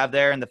that they have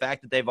there and the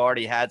fact that they've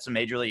already had some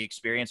major league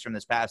experience from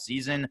this past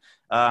season.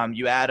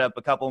 You add up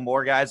a couple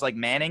more guys like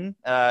Manning.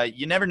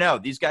 You never know.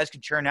 These guys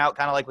could churn out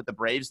kind of like what the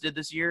Braves did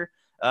this year.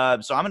 So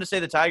I'm going to say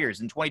the Tigers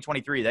in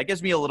 2023. That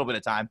gives me a little bit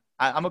of time.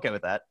 I'm okay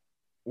with that.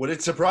 Would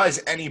it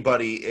surprise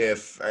anybody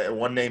if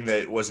one name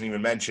that wasn't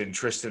even mentioned,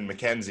 Tristan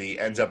McKenzie,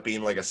 ends up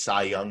being like a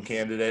Cy Young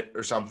candidate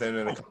or something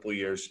in a couple of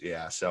years?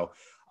 Yeah, so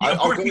of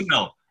course he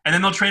will. And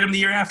then they'll trade him the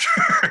year after.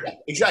 Yeah,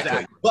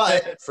 exactly.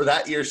 But for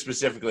that year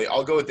specifically,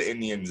 I'll go with the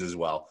Indians as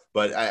well.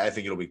 But I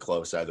think it'll be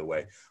close either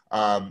way.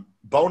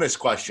 Bonus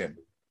question.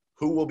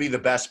 Who will be the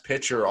best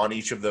pitcher on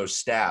each of those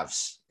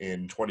staffs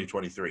in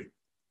 2023?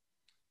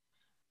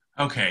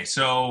 Okay,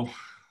 so –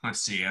 let's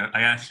see.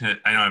 I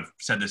know I've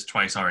said this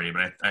twice already,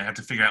 but I have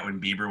to figure out when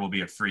Bieber will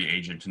be a free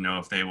agent to know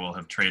if they will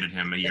have traded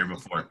him a year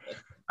before.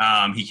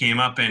 He came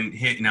up and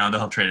hit. No, they'll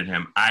have traded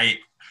him. I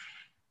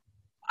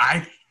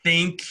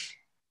think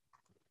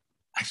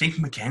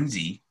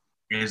McKenzie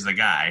is the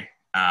guy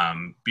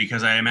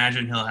because I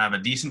imagine he'll have a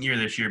decent year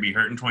this year, be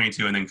hurt in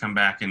 22, and then come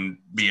back and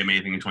be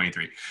amazing in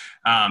 23.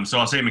 So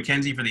I'll say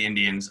McKenzie for the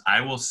Indians.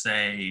 I will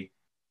say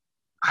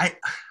I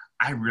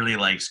really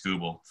like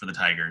Skubal for the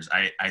Tigers.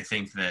 I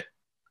think that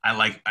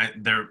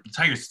the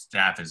Tigers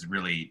staff is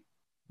really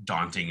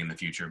daunting in the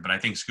future, but I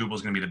think Skubal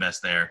is going to be the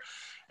best there.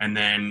 And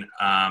then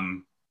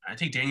I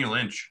take Daniel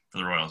Lynch for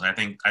the Royals. I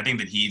think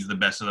that he's the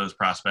best of those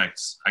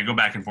prospects. I go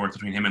back and forth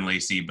between him and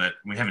Lacey, but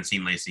we haven't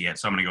seen Lacey yet,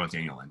 so I'm going to go with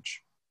Daniel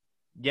Lynch.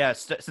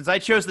 Yes, since I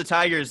chose the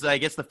Tigers, I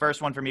guess the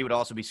first one for me would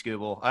also be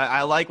Skubal.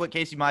 I like what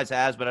Casey Mize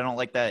has, but I don't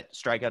like that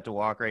strikeout to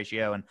walk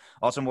ratio. And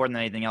also more than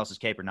anything else, his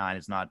K per 9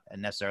 is not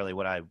necessarily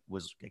what I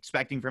was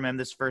expecting from him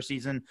this first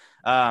season.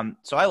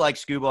 So I like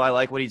Skubal. I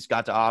like what he's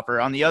got to offer.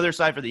 On the other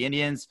side for the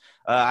Indians,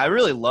 I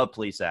really love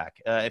Plesac.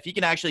 If he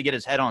can actually get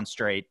his head on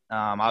straight,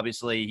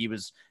 obviously he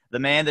was the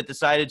man that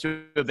decided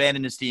to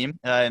abandon his team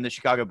in the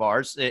Chicago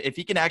Bars. If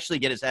he can actually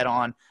get his head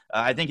on,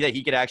 I think that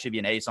he could actually be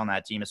an ace on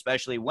that team,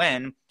 especially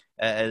when –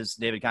 as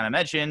David kind of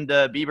mentioned,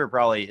 Bieber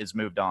probably is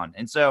moved on.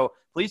 And so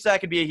Plesac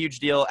could be a huge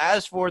deal.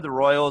 As for the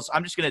Royals,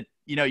 I'm just going to,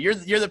 you're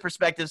the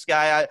perspectives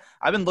guy.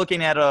 I've been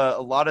looking at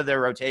a lot of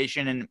their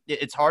rotation, and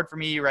it's hard for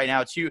me right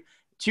now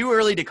too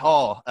early to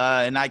call,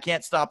 and I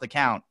can't stop the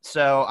count.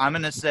 So I'm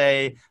going to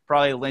say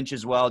probably Lynch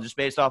as well, just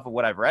based off of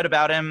what I've read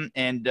about him.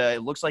 And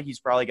it looks like he's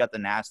probably got the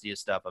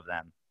nastiest stuff of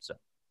them. So.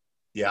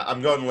 Yeah,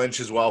 I'm going Lynch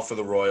as well for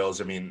the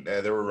Royals. I mean,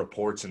 there were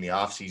reports in the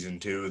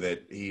offseason, too,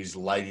 that he's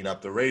lighting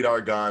up the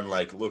radar gun,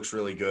 looks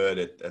really good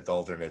at the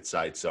alternate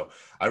site. So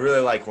I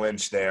really like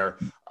Lynch there.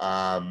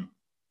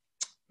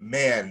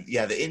 Man,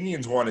 yeah, the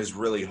Indians one is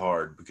really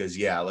hard because,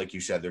 yeah, like you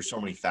said, there's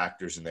so many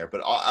factors in there.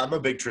 But I'm a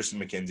big Tristan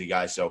McKenzie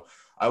guy, so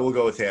I will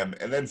go with him.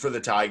 And then for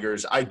the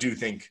Tigers, I do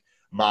think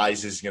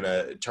Mize is going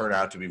to turn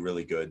out to be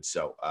really good.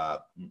 So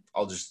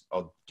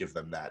I'll give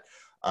them that.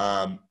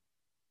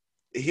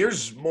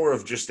 Here's more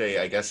of just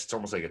I guess it's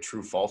almost like a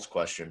true-false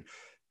question.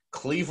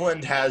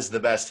 Cleveland has the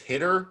best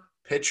hitter,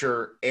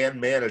 pitcher, and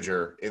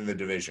manager in the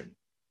division.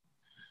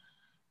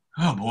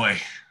 Oh, boy.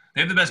 They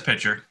have the best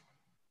pitcher.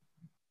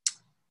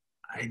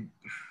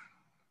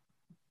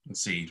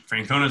 Let's see.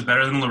 Francona's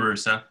better than La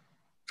Russa.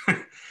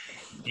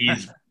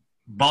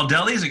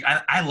 Baldelli's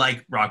 – I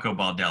like Rocco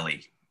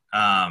Baldelli.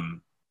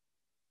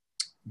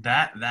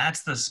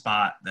 That's the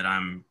spot that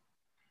I'm –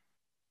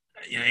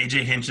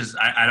 AJ Hinch is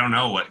I don't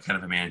know what kind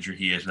of a manager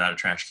he is without a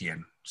trash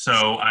can. So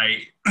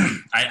I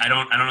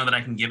don't know that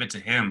I can give it to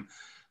him.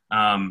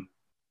 And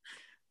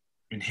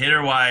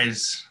hitter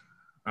wise,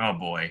 oh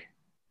boy.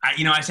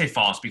 I say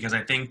false because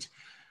I think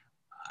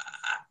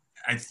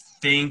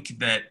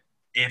that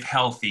if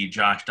healthy,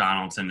 Josh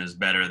Donaldson is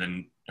better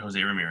than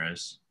Jose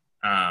Ramirez.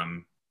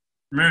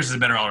 Ramirez is a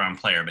better all-around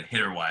player, but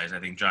hitter-wise,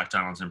 I think Josh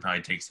Donaldson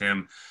probably takes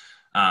him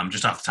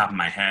just off the top of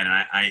my head.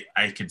 And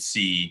I could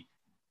see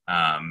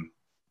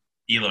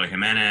Eloy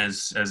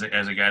Jimenez as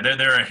a guy.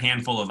 There are a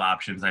handful of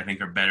options I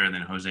think are better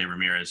than Jose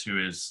Ramirez,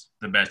 who is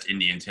the best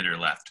Indians hitter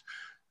left.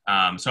 So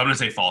I'm going to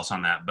say false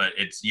on that, but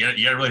it's you got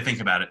to really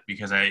think about it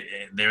because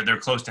they're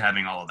close to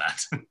having all of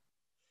that.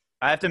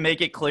 I have to make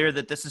it clear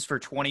that this is for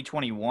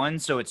 2021,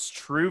 so it's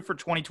true for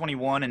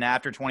 2021, and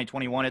after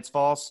 2021, it's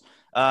false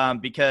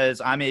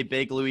because I'm a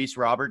big Luis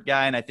Robert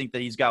guy, and I think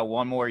that he's got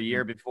one more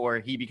year before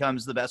he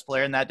becomes the best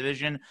player in that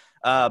division.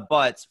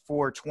 But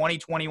for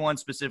 2021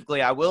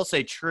 specifically, I will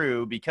say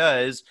true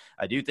because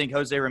I do think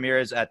Jose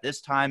Ramirez at this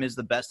time is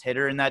the best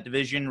hitter in that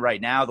division right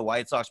now. The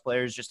White Sox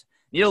players just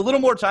need a little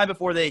more time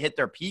before they hit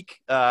their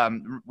peak.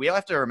 We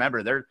have to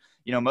remember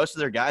most of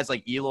their guys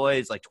like Eloy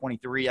is like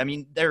 23. I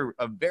mean, they're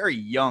a very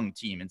young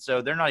team, and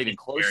so they're not even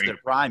close to their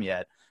prime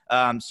yet.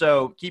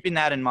 So keeping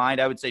that in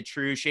mind, I would say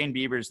true. Shane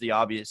Bieber is the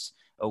obvious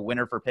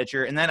winner for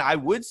pitcher. And then I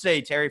would say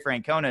Terry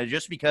Francona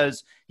just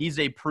because he's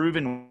a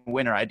proven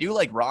winner. I do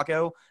like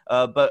Rocco,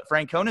 but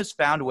Francona's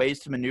found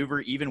ways to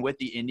maneuver even with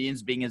the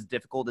Indians being as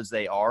difficult as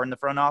they are in the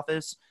front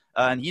office.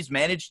 And he's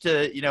managed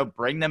to,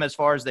 bring them as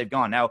far as they've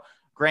gone. Now,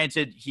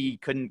 granted, he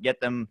couldn't get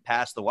them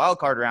past the wild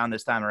card round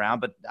this time around,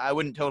 but I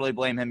wouldn't totally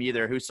blame him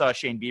either, who saw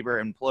Shane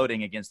Bieber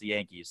imploding against the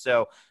Yankees.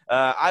 So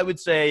I would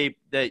say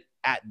that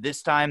at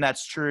this time,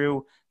 that's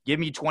true. Give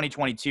me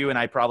 2022, and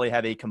I probably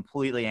have a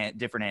completely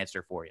different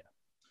answer for you.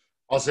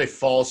 I'll say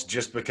false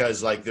just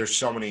because, there's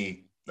so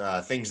many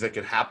things that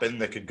could happen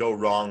that could go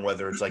wrong,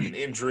 whether it's like an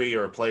injury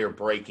or a player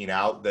breaking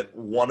out, that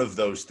one of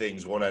those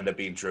things won't end up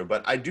being true.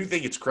 But I do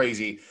think it's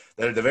crazy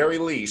that at the very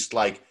least,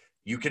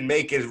 you can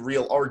make a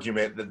real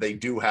argument that they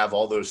do have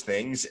all those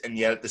things, and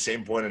yet at the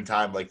same point in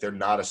time, they're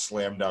not a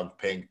slam dunk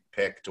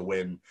pick to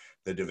win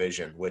the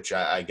division, which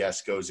I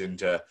guess goes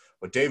into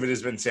what David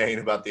has been saying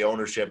about the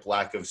ownership,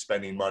 lack of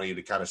spending money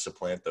to kind of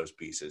supplant those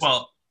pieces.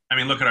 Well, I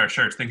mean, look at our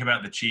shirts. Think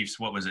about the Chiefs.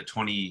 What was it,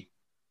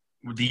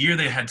 the year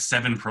they had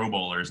 7 Pro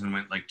Bowlers and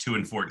went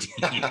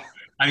 2-14.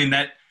 I mean,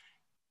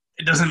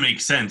 it doesn't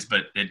make sense,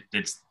 but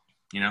it's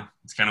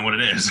it's kind of what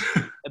it is.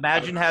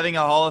 Imagine having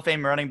a Hall of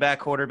Fame running back,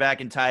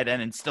 quarterback, and tight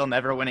end and still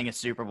never winning a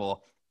Super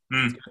Bowl.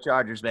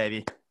 Chargers,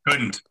 baby.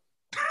 Couldn't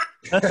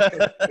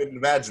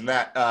imagine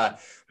that.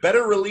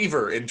 Better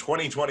reliever in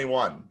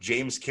 2021,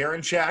 James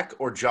Karinchak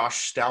or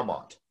Josh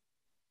Stalmont?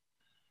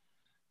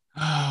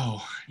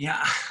 Oh,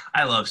 yeah.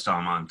 I love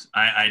Stalmont.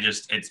 I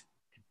just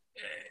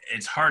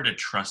it's hard to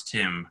trust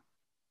him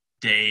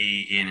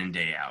day in and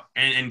day out.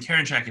 And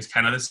Karinchak is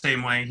kind of the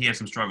same way. He has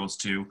some struggles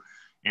too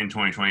in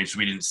 2020. So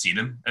we didn't see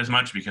them as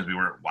much because we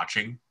weren't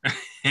watching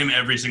him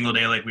every single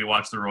day like we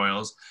watched the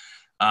Royals.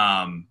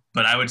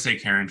 But I would say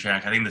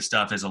Karinchak. I think the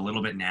stuff is a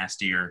little bit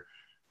nastier.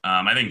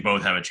 I think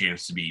both have a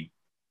chance to be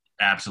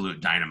absolute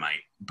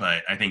dynamite,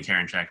 but I think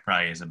Karinchak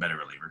probably is a better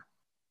reliever.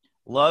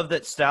 Love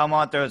that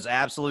Stalmont throws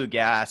absolute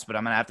gas, but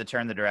I'm going to have to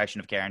turn the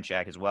direction of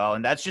Karinchak as well.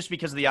 And that's just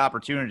because of the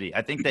opportunity.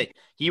 I think that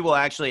he will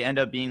actually end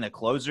up being the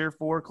closer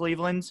for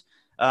Cleveland,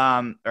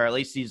 or at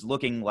least he's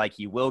looking like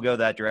he will go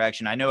that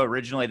direction. I know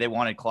originally they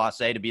wanted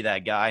Clase to be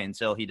that guy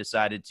until he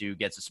decided to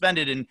get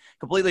suspended and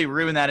completely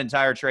ruin that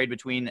entire trade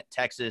between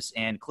Texas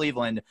and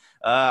Cleveland.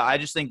 I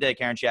just think that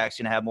Karinchak's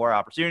going to have more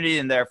opportunity,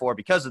 and therefore,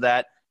 because of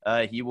that,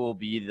 he will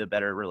be the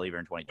better reliever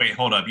in 2020. Wait,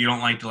 hold up. You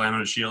don't like Delano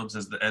DeShields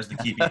as the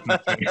keeping?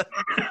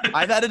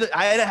 I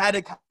had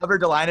to cover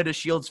Delano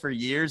DeShields for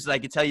years. I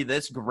could tell you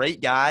this,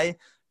 great guy,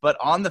 but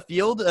on the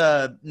field,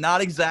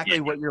 not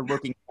exactly what you're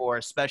looking for,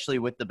 especially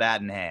with the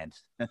bat in hand.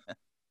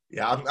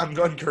 Yeah, I'm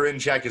going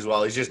Karinchak as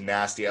well. He's just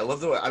nasty. I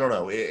love the way, I don't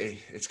know.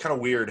 It's kind of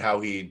weird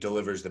how he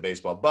delivers the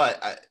baseball,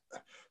 but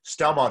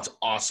Stalmont's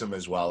awesome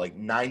as well.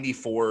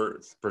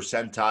 94th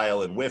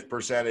percentile in whiff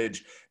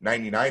percentage,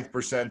 99th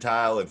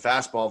percentile in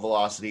fastball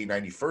velocity,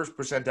 91st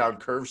percentile in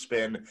curve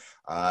spin,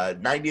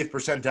 90th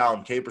percentile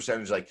in K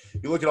percentage.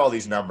 You look at all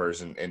these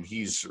numbers and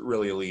he's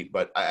really elite,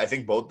 but I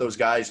think both those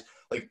guys,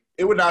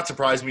 it would not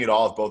surprise me at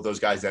all if both those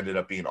guys ended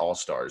up being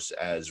all-stars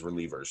as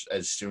relievers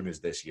as soon as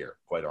this year,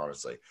 quite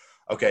honestly.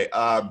 Okay,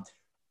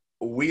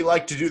 we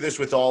like to do this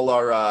with all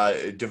our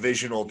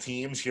divisional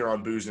teams here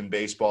on Booze and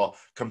Baseball,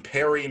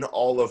 comparing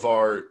all of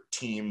our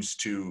teams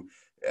to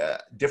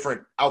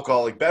different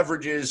alcoholic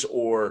beverages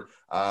or,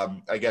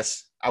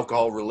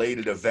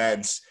 alcohol-related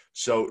events.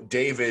 So,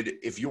 David,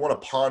 if you want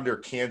to ponder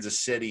Kansas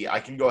City, I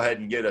can go ahead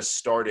and get us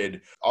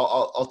started.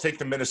 I'll take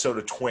the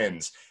Minnesota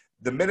Twins.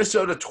 The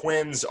Minnesota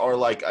Twins are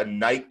like a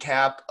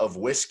nightcap of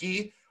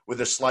whiskey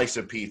with a slice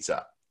of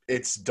pizza.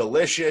 It's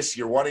delicious.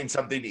 You're wanting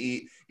something to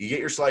eat. You get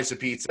your slice of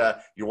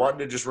pizza. You're wanting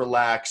to just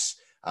relax,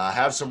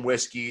 have some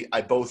whiskey.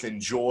 I both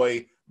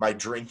enjoy my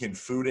drink and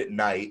food at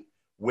night,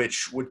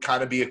 which would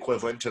kind of be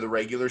equivalent to the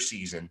regular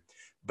season.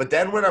 But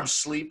then when I'm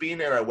sleeping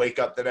and I wake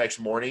up the next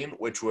morning,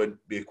 which would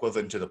be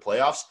equivalent to the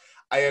playoffs,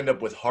 I end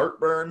up with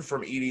heartburn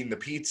from eating the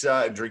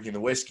pizza and drinking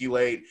the whiskey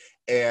late.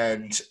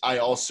 And I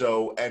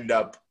also end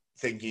up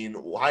thinking,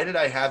 why did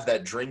I have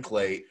that drink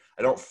late?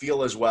 I don't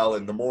feel as well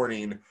in the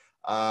morning.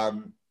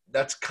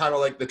 That's kind of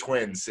like the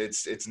Twins.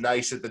 It's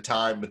nice at the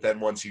time, but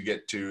then once you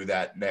get to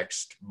that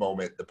next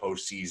moment, the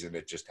postseason,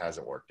 it just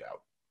hasn't worked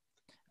out.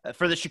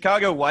 For the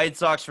Chicago White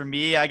Sox, for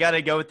me, I got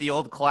to go with the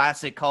old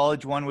classic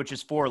college one, which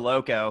is Four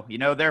Loko. You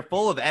know, they're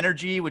full of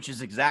energy, which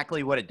is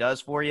exactly what it does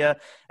for you.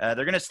 They're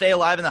going to stay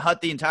alive in the hut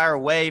the entire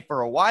way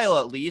for a while,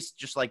 at least,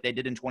 just like they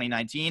did in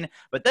 2019.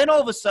 But then all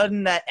of a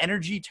sudden, that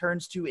energy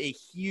turns to a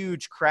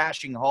huge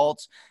crashing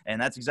halt.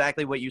 And that's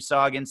exactly what you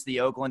saw against the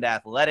Oakland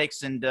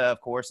Athletics. And,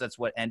 of course, that's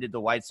what ended the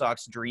White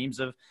Sox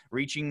dreams of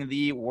reaching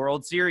the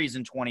World Series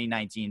in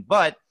 2019.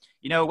 But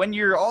you know, when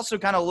you're also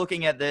kind of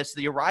looking at this,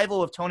 the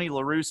arrival of Tony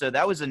La Russa,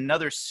 that was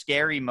another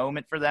scary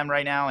moment for them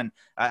right now. And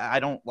I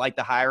don't like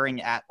the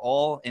hiring at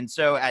all. And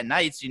so at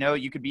nights, you know,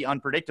 you could be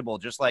unpredictable,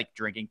 just like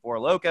drinking Four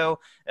Loko.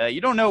 You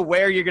don't know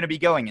where you're going to be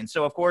going. And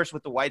so, of course,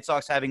 with the White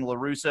Sox having La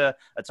Russa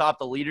atop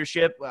the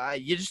leadership,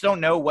 you just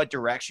don't know what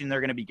direction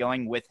they're going to be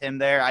going with him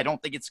there. I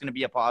don't think it's going to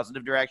be a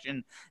positive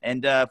direction.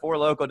 And Four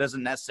Loko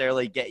doesn't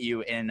necessarily get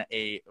you in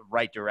a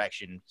right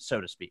direction, so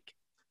to speak.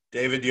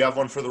 David, do you have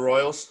one for the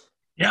Royals?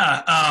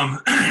 Yeah,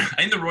 I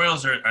think the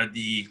Royals are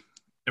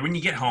when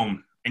you get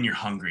home and you're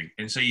hungry,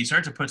 and so you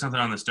start to put something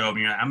on the stove,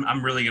 and you're like,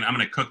 I'm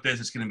gonna cook this.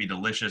 It's gonna be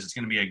delicious. It's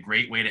gonna be a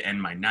great way to end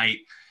my night.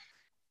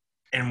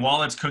 And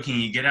while it's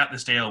cooking, you get out the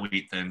stale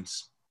wheat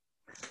thins,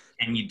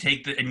 and you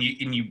take and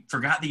you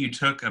forgot that you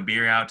took a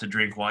beer out to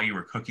drink while you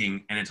were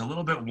cooking, and it's a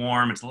little bit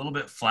warm. It's a little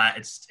bit flat.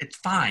 It's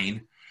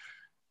fine.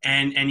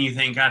 And you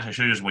think, gosh, I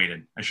should have just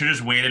waited. I should have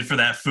just waited for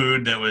that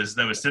food that was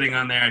sitting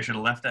on there. I should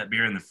have left that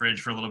beer in the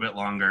fridge for a little bit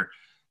longer.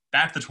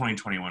 Back to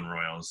 2021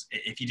 Royals.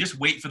 If you just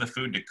wait for the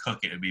food to cook,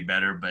 it would be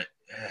better, but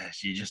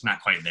you're just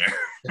not quite there.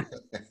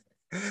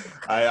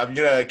 I'm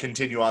going to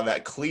continue on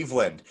that.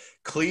 Cleveland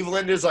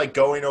is like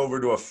going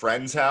over to a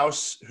friend's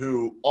house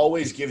who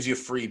always gives you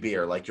free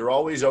beer. Like you're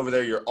always over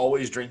there. You're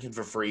always drinking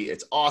for free.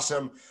 It's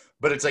awesome,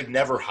 but it's like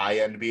never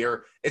high-end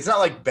beer. It's not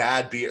like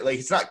bad beer. Like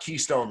it's not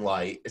Keystone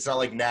Light. It's not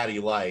like Natty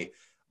Light.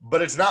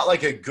 But it's not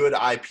like a good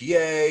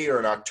IPA or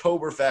an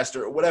Oktoberfest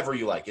or whatever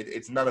you like.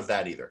 It's none of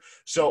that either.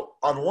 So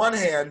on one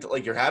hand,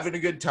 like you're having a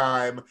good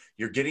time,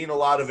 you're getting a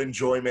lot of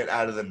enjoyment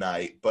out of the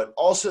night, but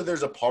also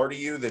there's a part of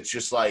you that's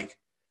just like,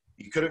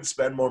 you couldn't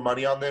spend more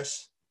money on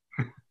this.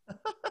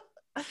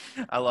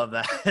 I love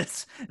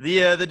that.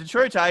 The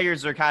Detroit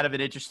Tigers are kind of an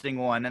interesting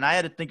one, and I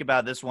had to think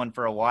about this one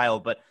for a while,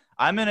 but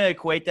I'm going to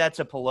equate that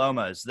to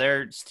Palomas.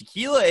 There's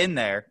tequila in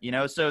there, you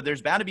know, so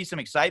there's bound to be some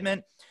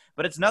excitement.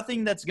 But it's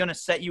nothing that's going to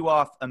set you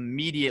off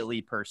immediately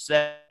per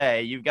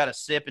se. You've got to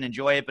sip and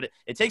enjoy it, but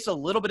it takes a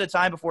little bit of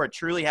time before it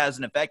truly has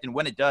an effect. And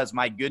when it does,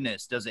 my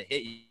goodness, does it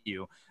hit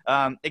you?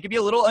 It can be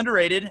a little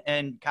underrated,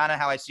 and kind of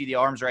how I see the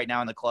Arms right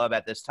now in the club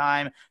at this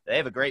time. They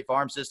have a great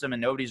farm system,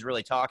 and nobody's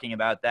really talking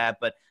about that.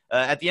 But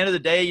at the end of the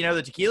day, you know,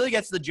 the tequila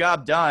gets the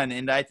job done,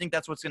 and I think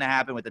that's what's going to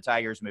happen with the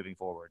Tigers moving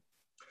forward.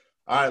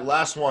 All right,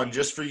 last one,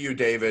 just for you,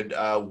 David.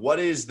 What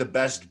is the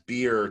best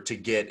beer to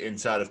get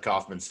inside of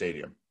Kauffman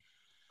Stadium?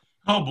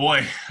 Oh boy,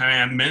 I mean, I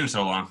haven't been in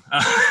so long.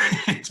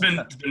 It's been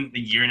a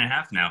year and a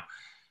half now.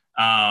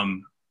 I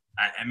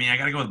mean, I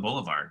got to go with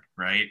Boulevard,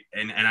 right?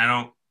 And I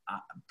don't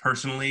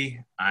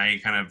personally. I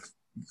kind of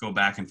go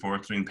back and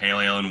forth between pale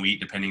ale and wheat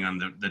depending on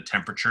the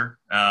temperature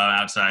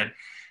outside.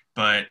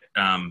 But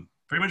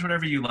pretty much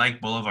whatever you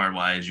like Boulevard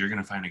wise, you're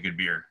gonna find a good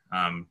beer.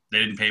 They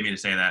didn't pay me to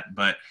say that,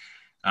 but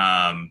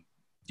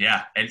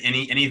yeah,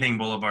 anything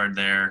Boulevard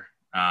there,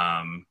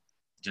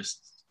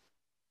 just.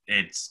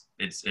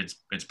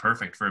 It's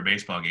perfect for a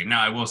baseball game.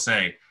 Now, I will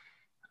say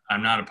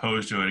I'm not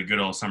opposed to a good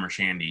old summer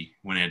shandy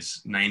when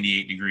it's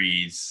 98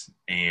 degrees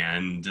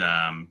and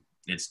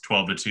it's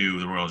 12-2.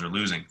 The Royals are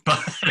losing,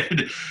 but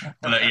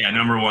yeah,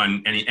 number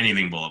one,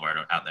 anything Boulevard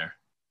out there.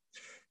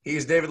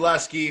 He's David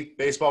Lesky,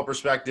 Baseball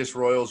Prospectus,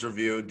 Royals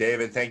Review.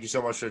 David, thank you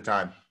so much for the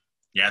time.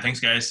 Yeah,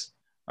 thanks, guys.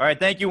 All right,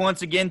 thank you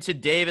once again to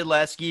David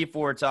Lesky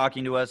for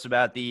talking to us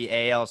about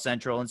the AL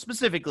Central and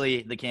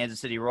specifically the Kansas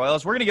City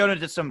Royals. We're going to go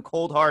into some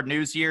cold, hard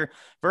news here.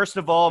 First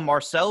of all,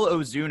 Marcell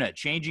Ozuna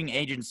changing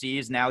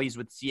agencies. Now he's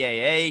with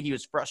CAA. He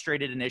was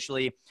frustrated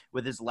initially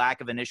with his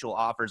lack of initial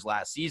offers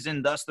last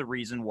season, thus the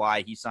reason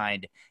why he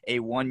signed a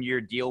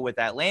one-year deal with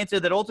Atlanta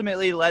that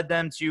ultimately led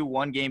them to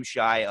one game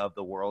shy of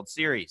the World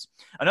Series.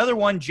 Another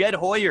one, Jed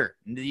Hoyer,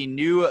 the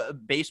new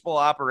baseball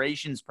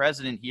operations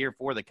president here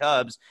for the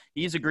Cubs.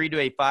 He's agreed to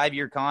a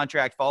 5-year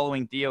contract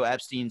following Theo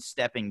Epstein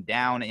stepping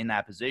down in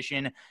that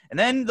position. And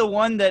then the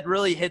one that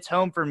really hits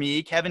home for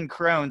me, Kevin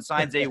Cron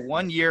signs a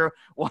 1-year,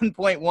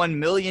 $1.1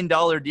 million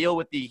deal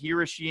with the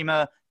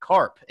Hiroshima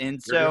Carp.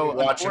 And so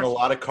you're watching a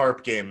lot of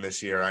Carp game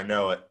this year. I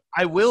know it.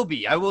 I will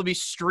be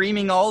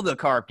streaming all the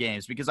Carp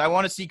games because I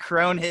want to see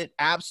Cron hit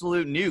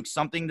absolute nukes,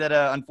 something that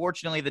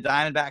unfortunately the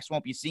Diamondbacks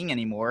won't be seeing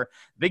anymore.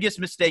 Biggest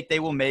mistake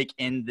they will make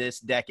in this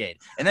decade.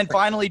 And then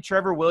finally,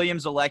 Trevor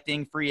Williams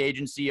electing free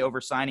agency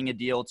over signing a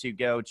deal to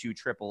go to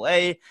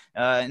AAA.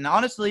 And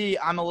honestly,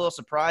 I'm a little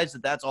surprised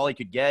that that's all he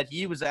could get.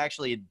 He was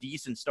actually a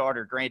decent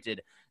starter.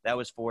 Granted, that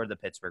was for the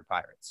Pittsburgh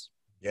Pirates.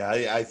 Yeah,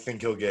 I think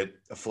he'll get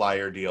a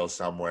flyer deal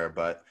somewhere,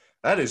 but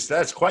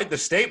that's quite the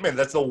statement.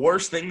 That's the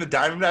worst thing the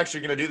Diamondbacks are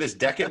going to do this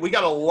decade. We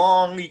got a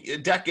long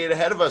decade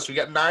ahead of us. We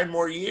got 9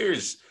 more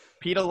years.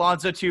 Pete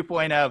Alonso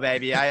 2.0,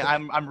 baby.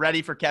 I'm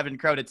ready for Kevin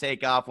Crow to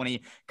take off when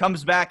he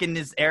comes back in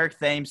his Eric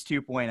Thames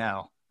 2.0.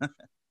 All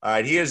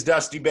right, he is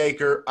Dusty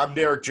Baker. I'm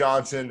Derek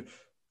Johnson.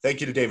 Thank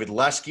you to David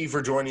Lesky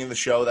for joining the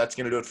show. That's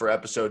going to do it for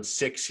episode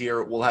 6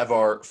 here. We'll have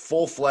our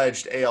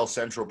full-fledged AL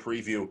Central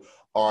preview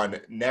on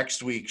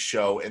next week's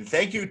show. And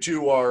thank you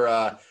to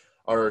our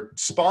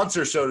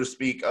sponsor, so to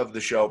speak, of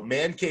the show,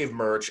 Man Cave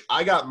Merch.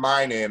 I got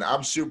mine in.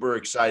 I'm super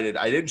excited.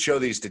 I didn't show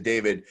these to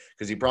David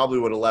because he probably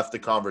would have left the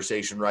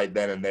conversation right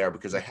then and there,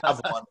 because I have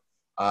one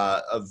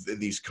of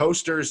these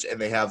coasters,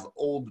 and they have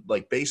old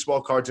like baseball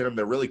cards in them.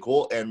 They're really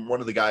cool. And one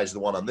of the guys, the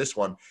one on this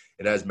one,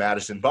 it has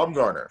Madison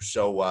Bumgarner.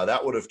 So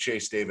that would have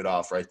chased David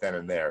off right then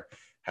and there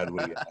had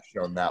we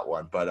shown that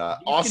one. But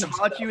awesome. They can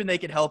haunt you and they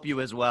can help you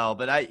as well.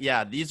 But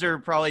these are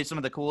probably some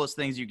of the coolest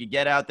things you could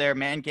get out there.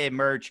 Man Cave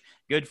Merch,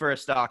 good for a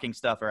stocking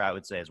stuffer, I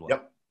would say as well.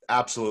 Yep,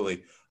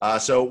 absolutely.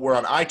 So we're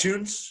on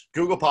iTunes,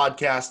 Google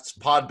Podcasts,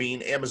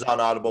 Podbean, Amazon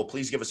Audible.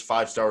 Please give us a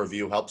 5-star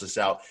review. Helps us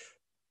out.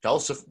 Tell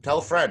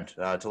a friend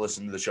to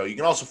listen to the show. You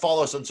can also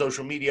follow us on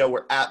social media.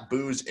 We're at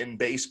Booze in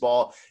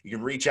Baseball. You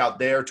can reach out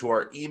there to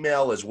our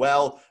email as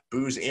well,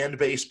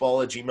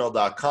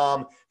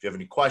 boozeandbaseball@gmail.com. If you have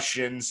any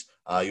questions,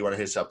 you want to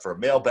hit us up for a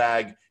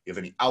mailbag, you have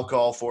any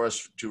alcohol for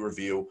us to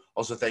review.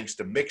 Also, thanks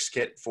to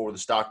Mixkit for the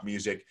stock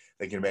music.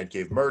 Thank you to Man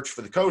Cave Merch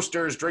for the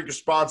coasters. Drink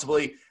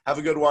responsibly. Have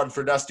a good one.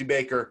 For Dusty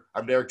Baker,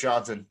 I'm Derek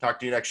Johnson. Talk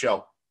to you next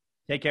show.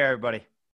 Take care, everybody.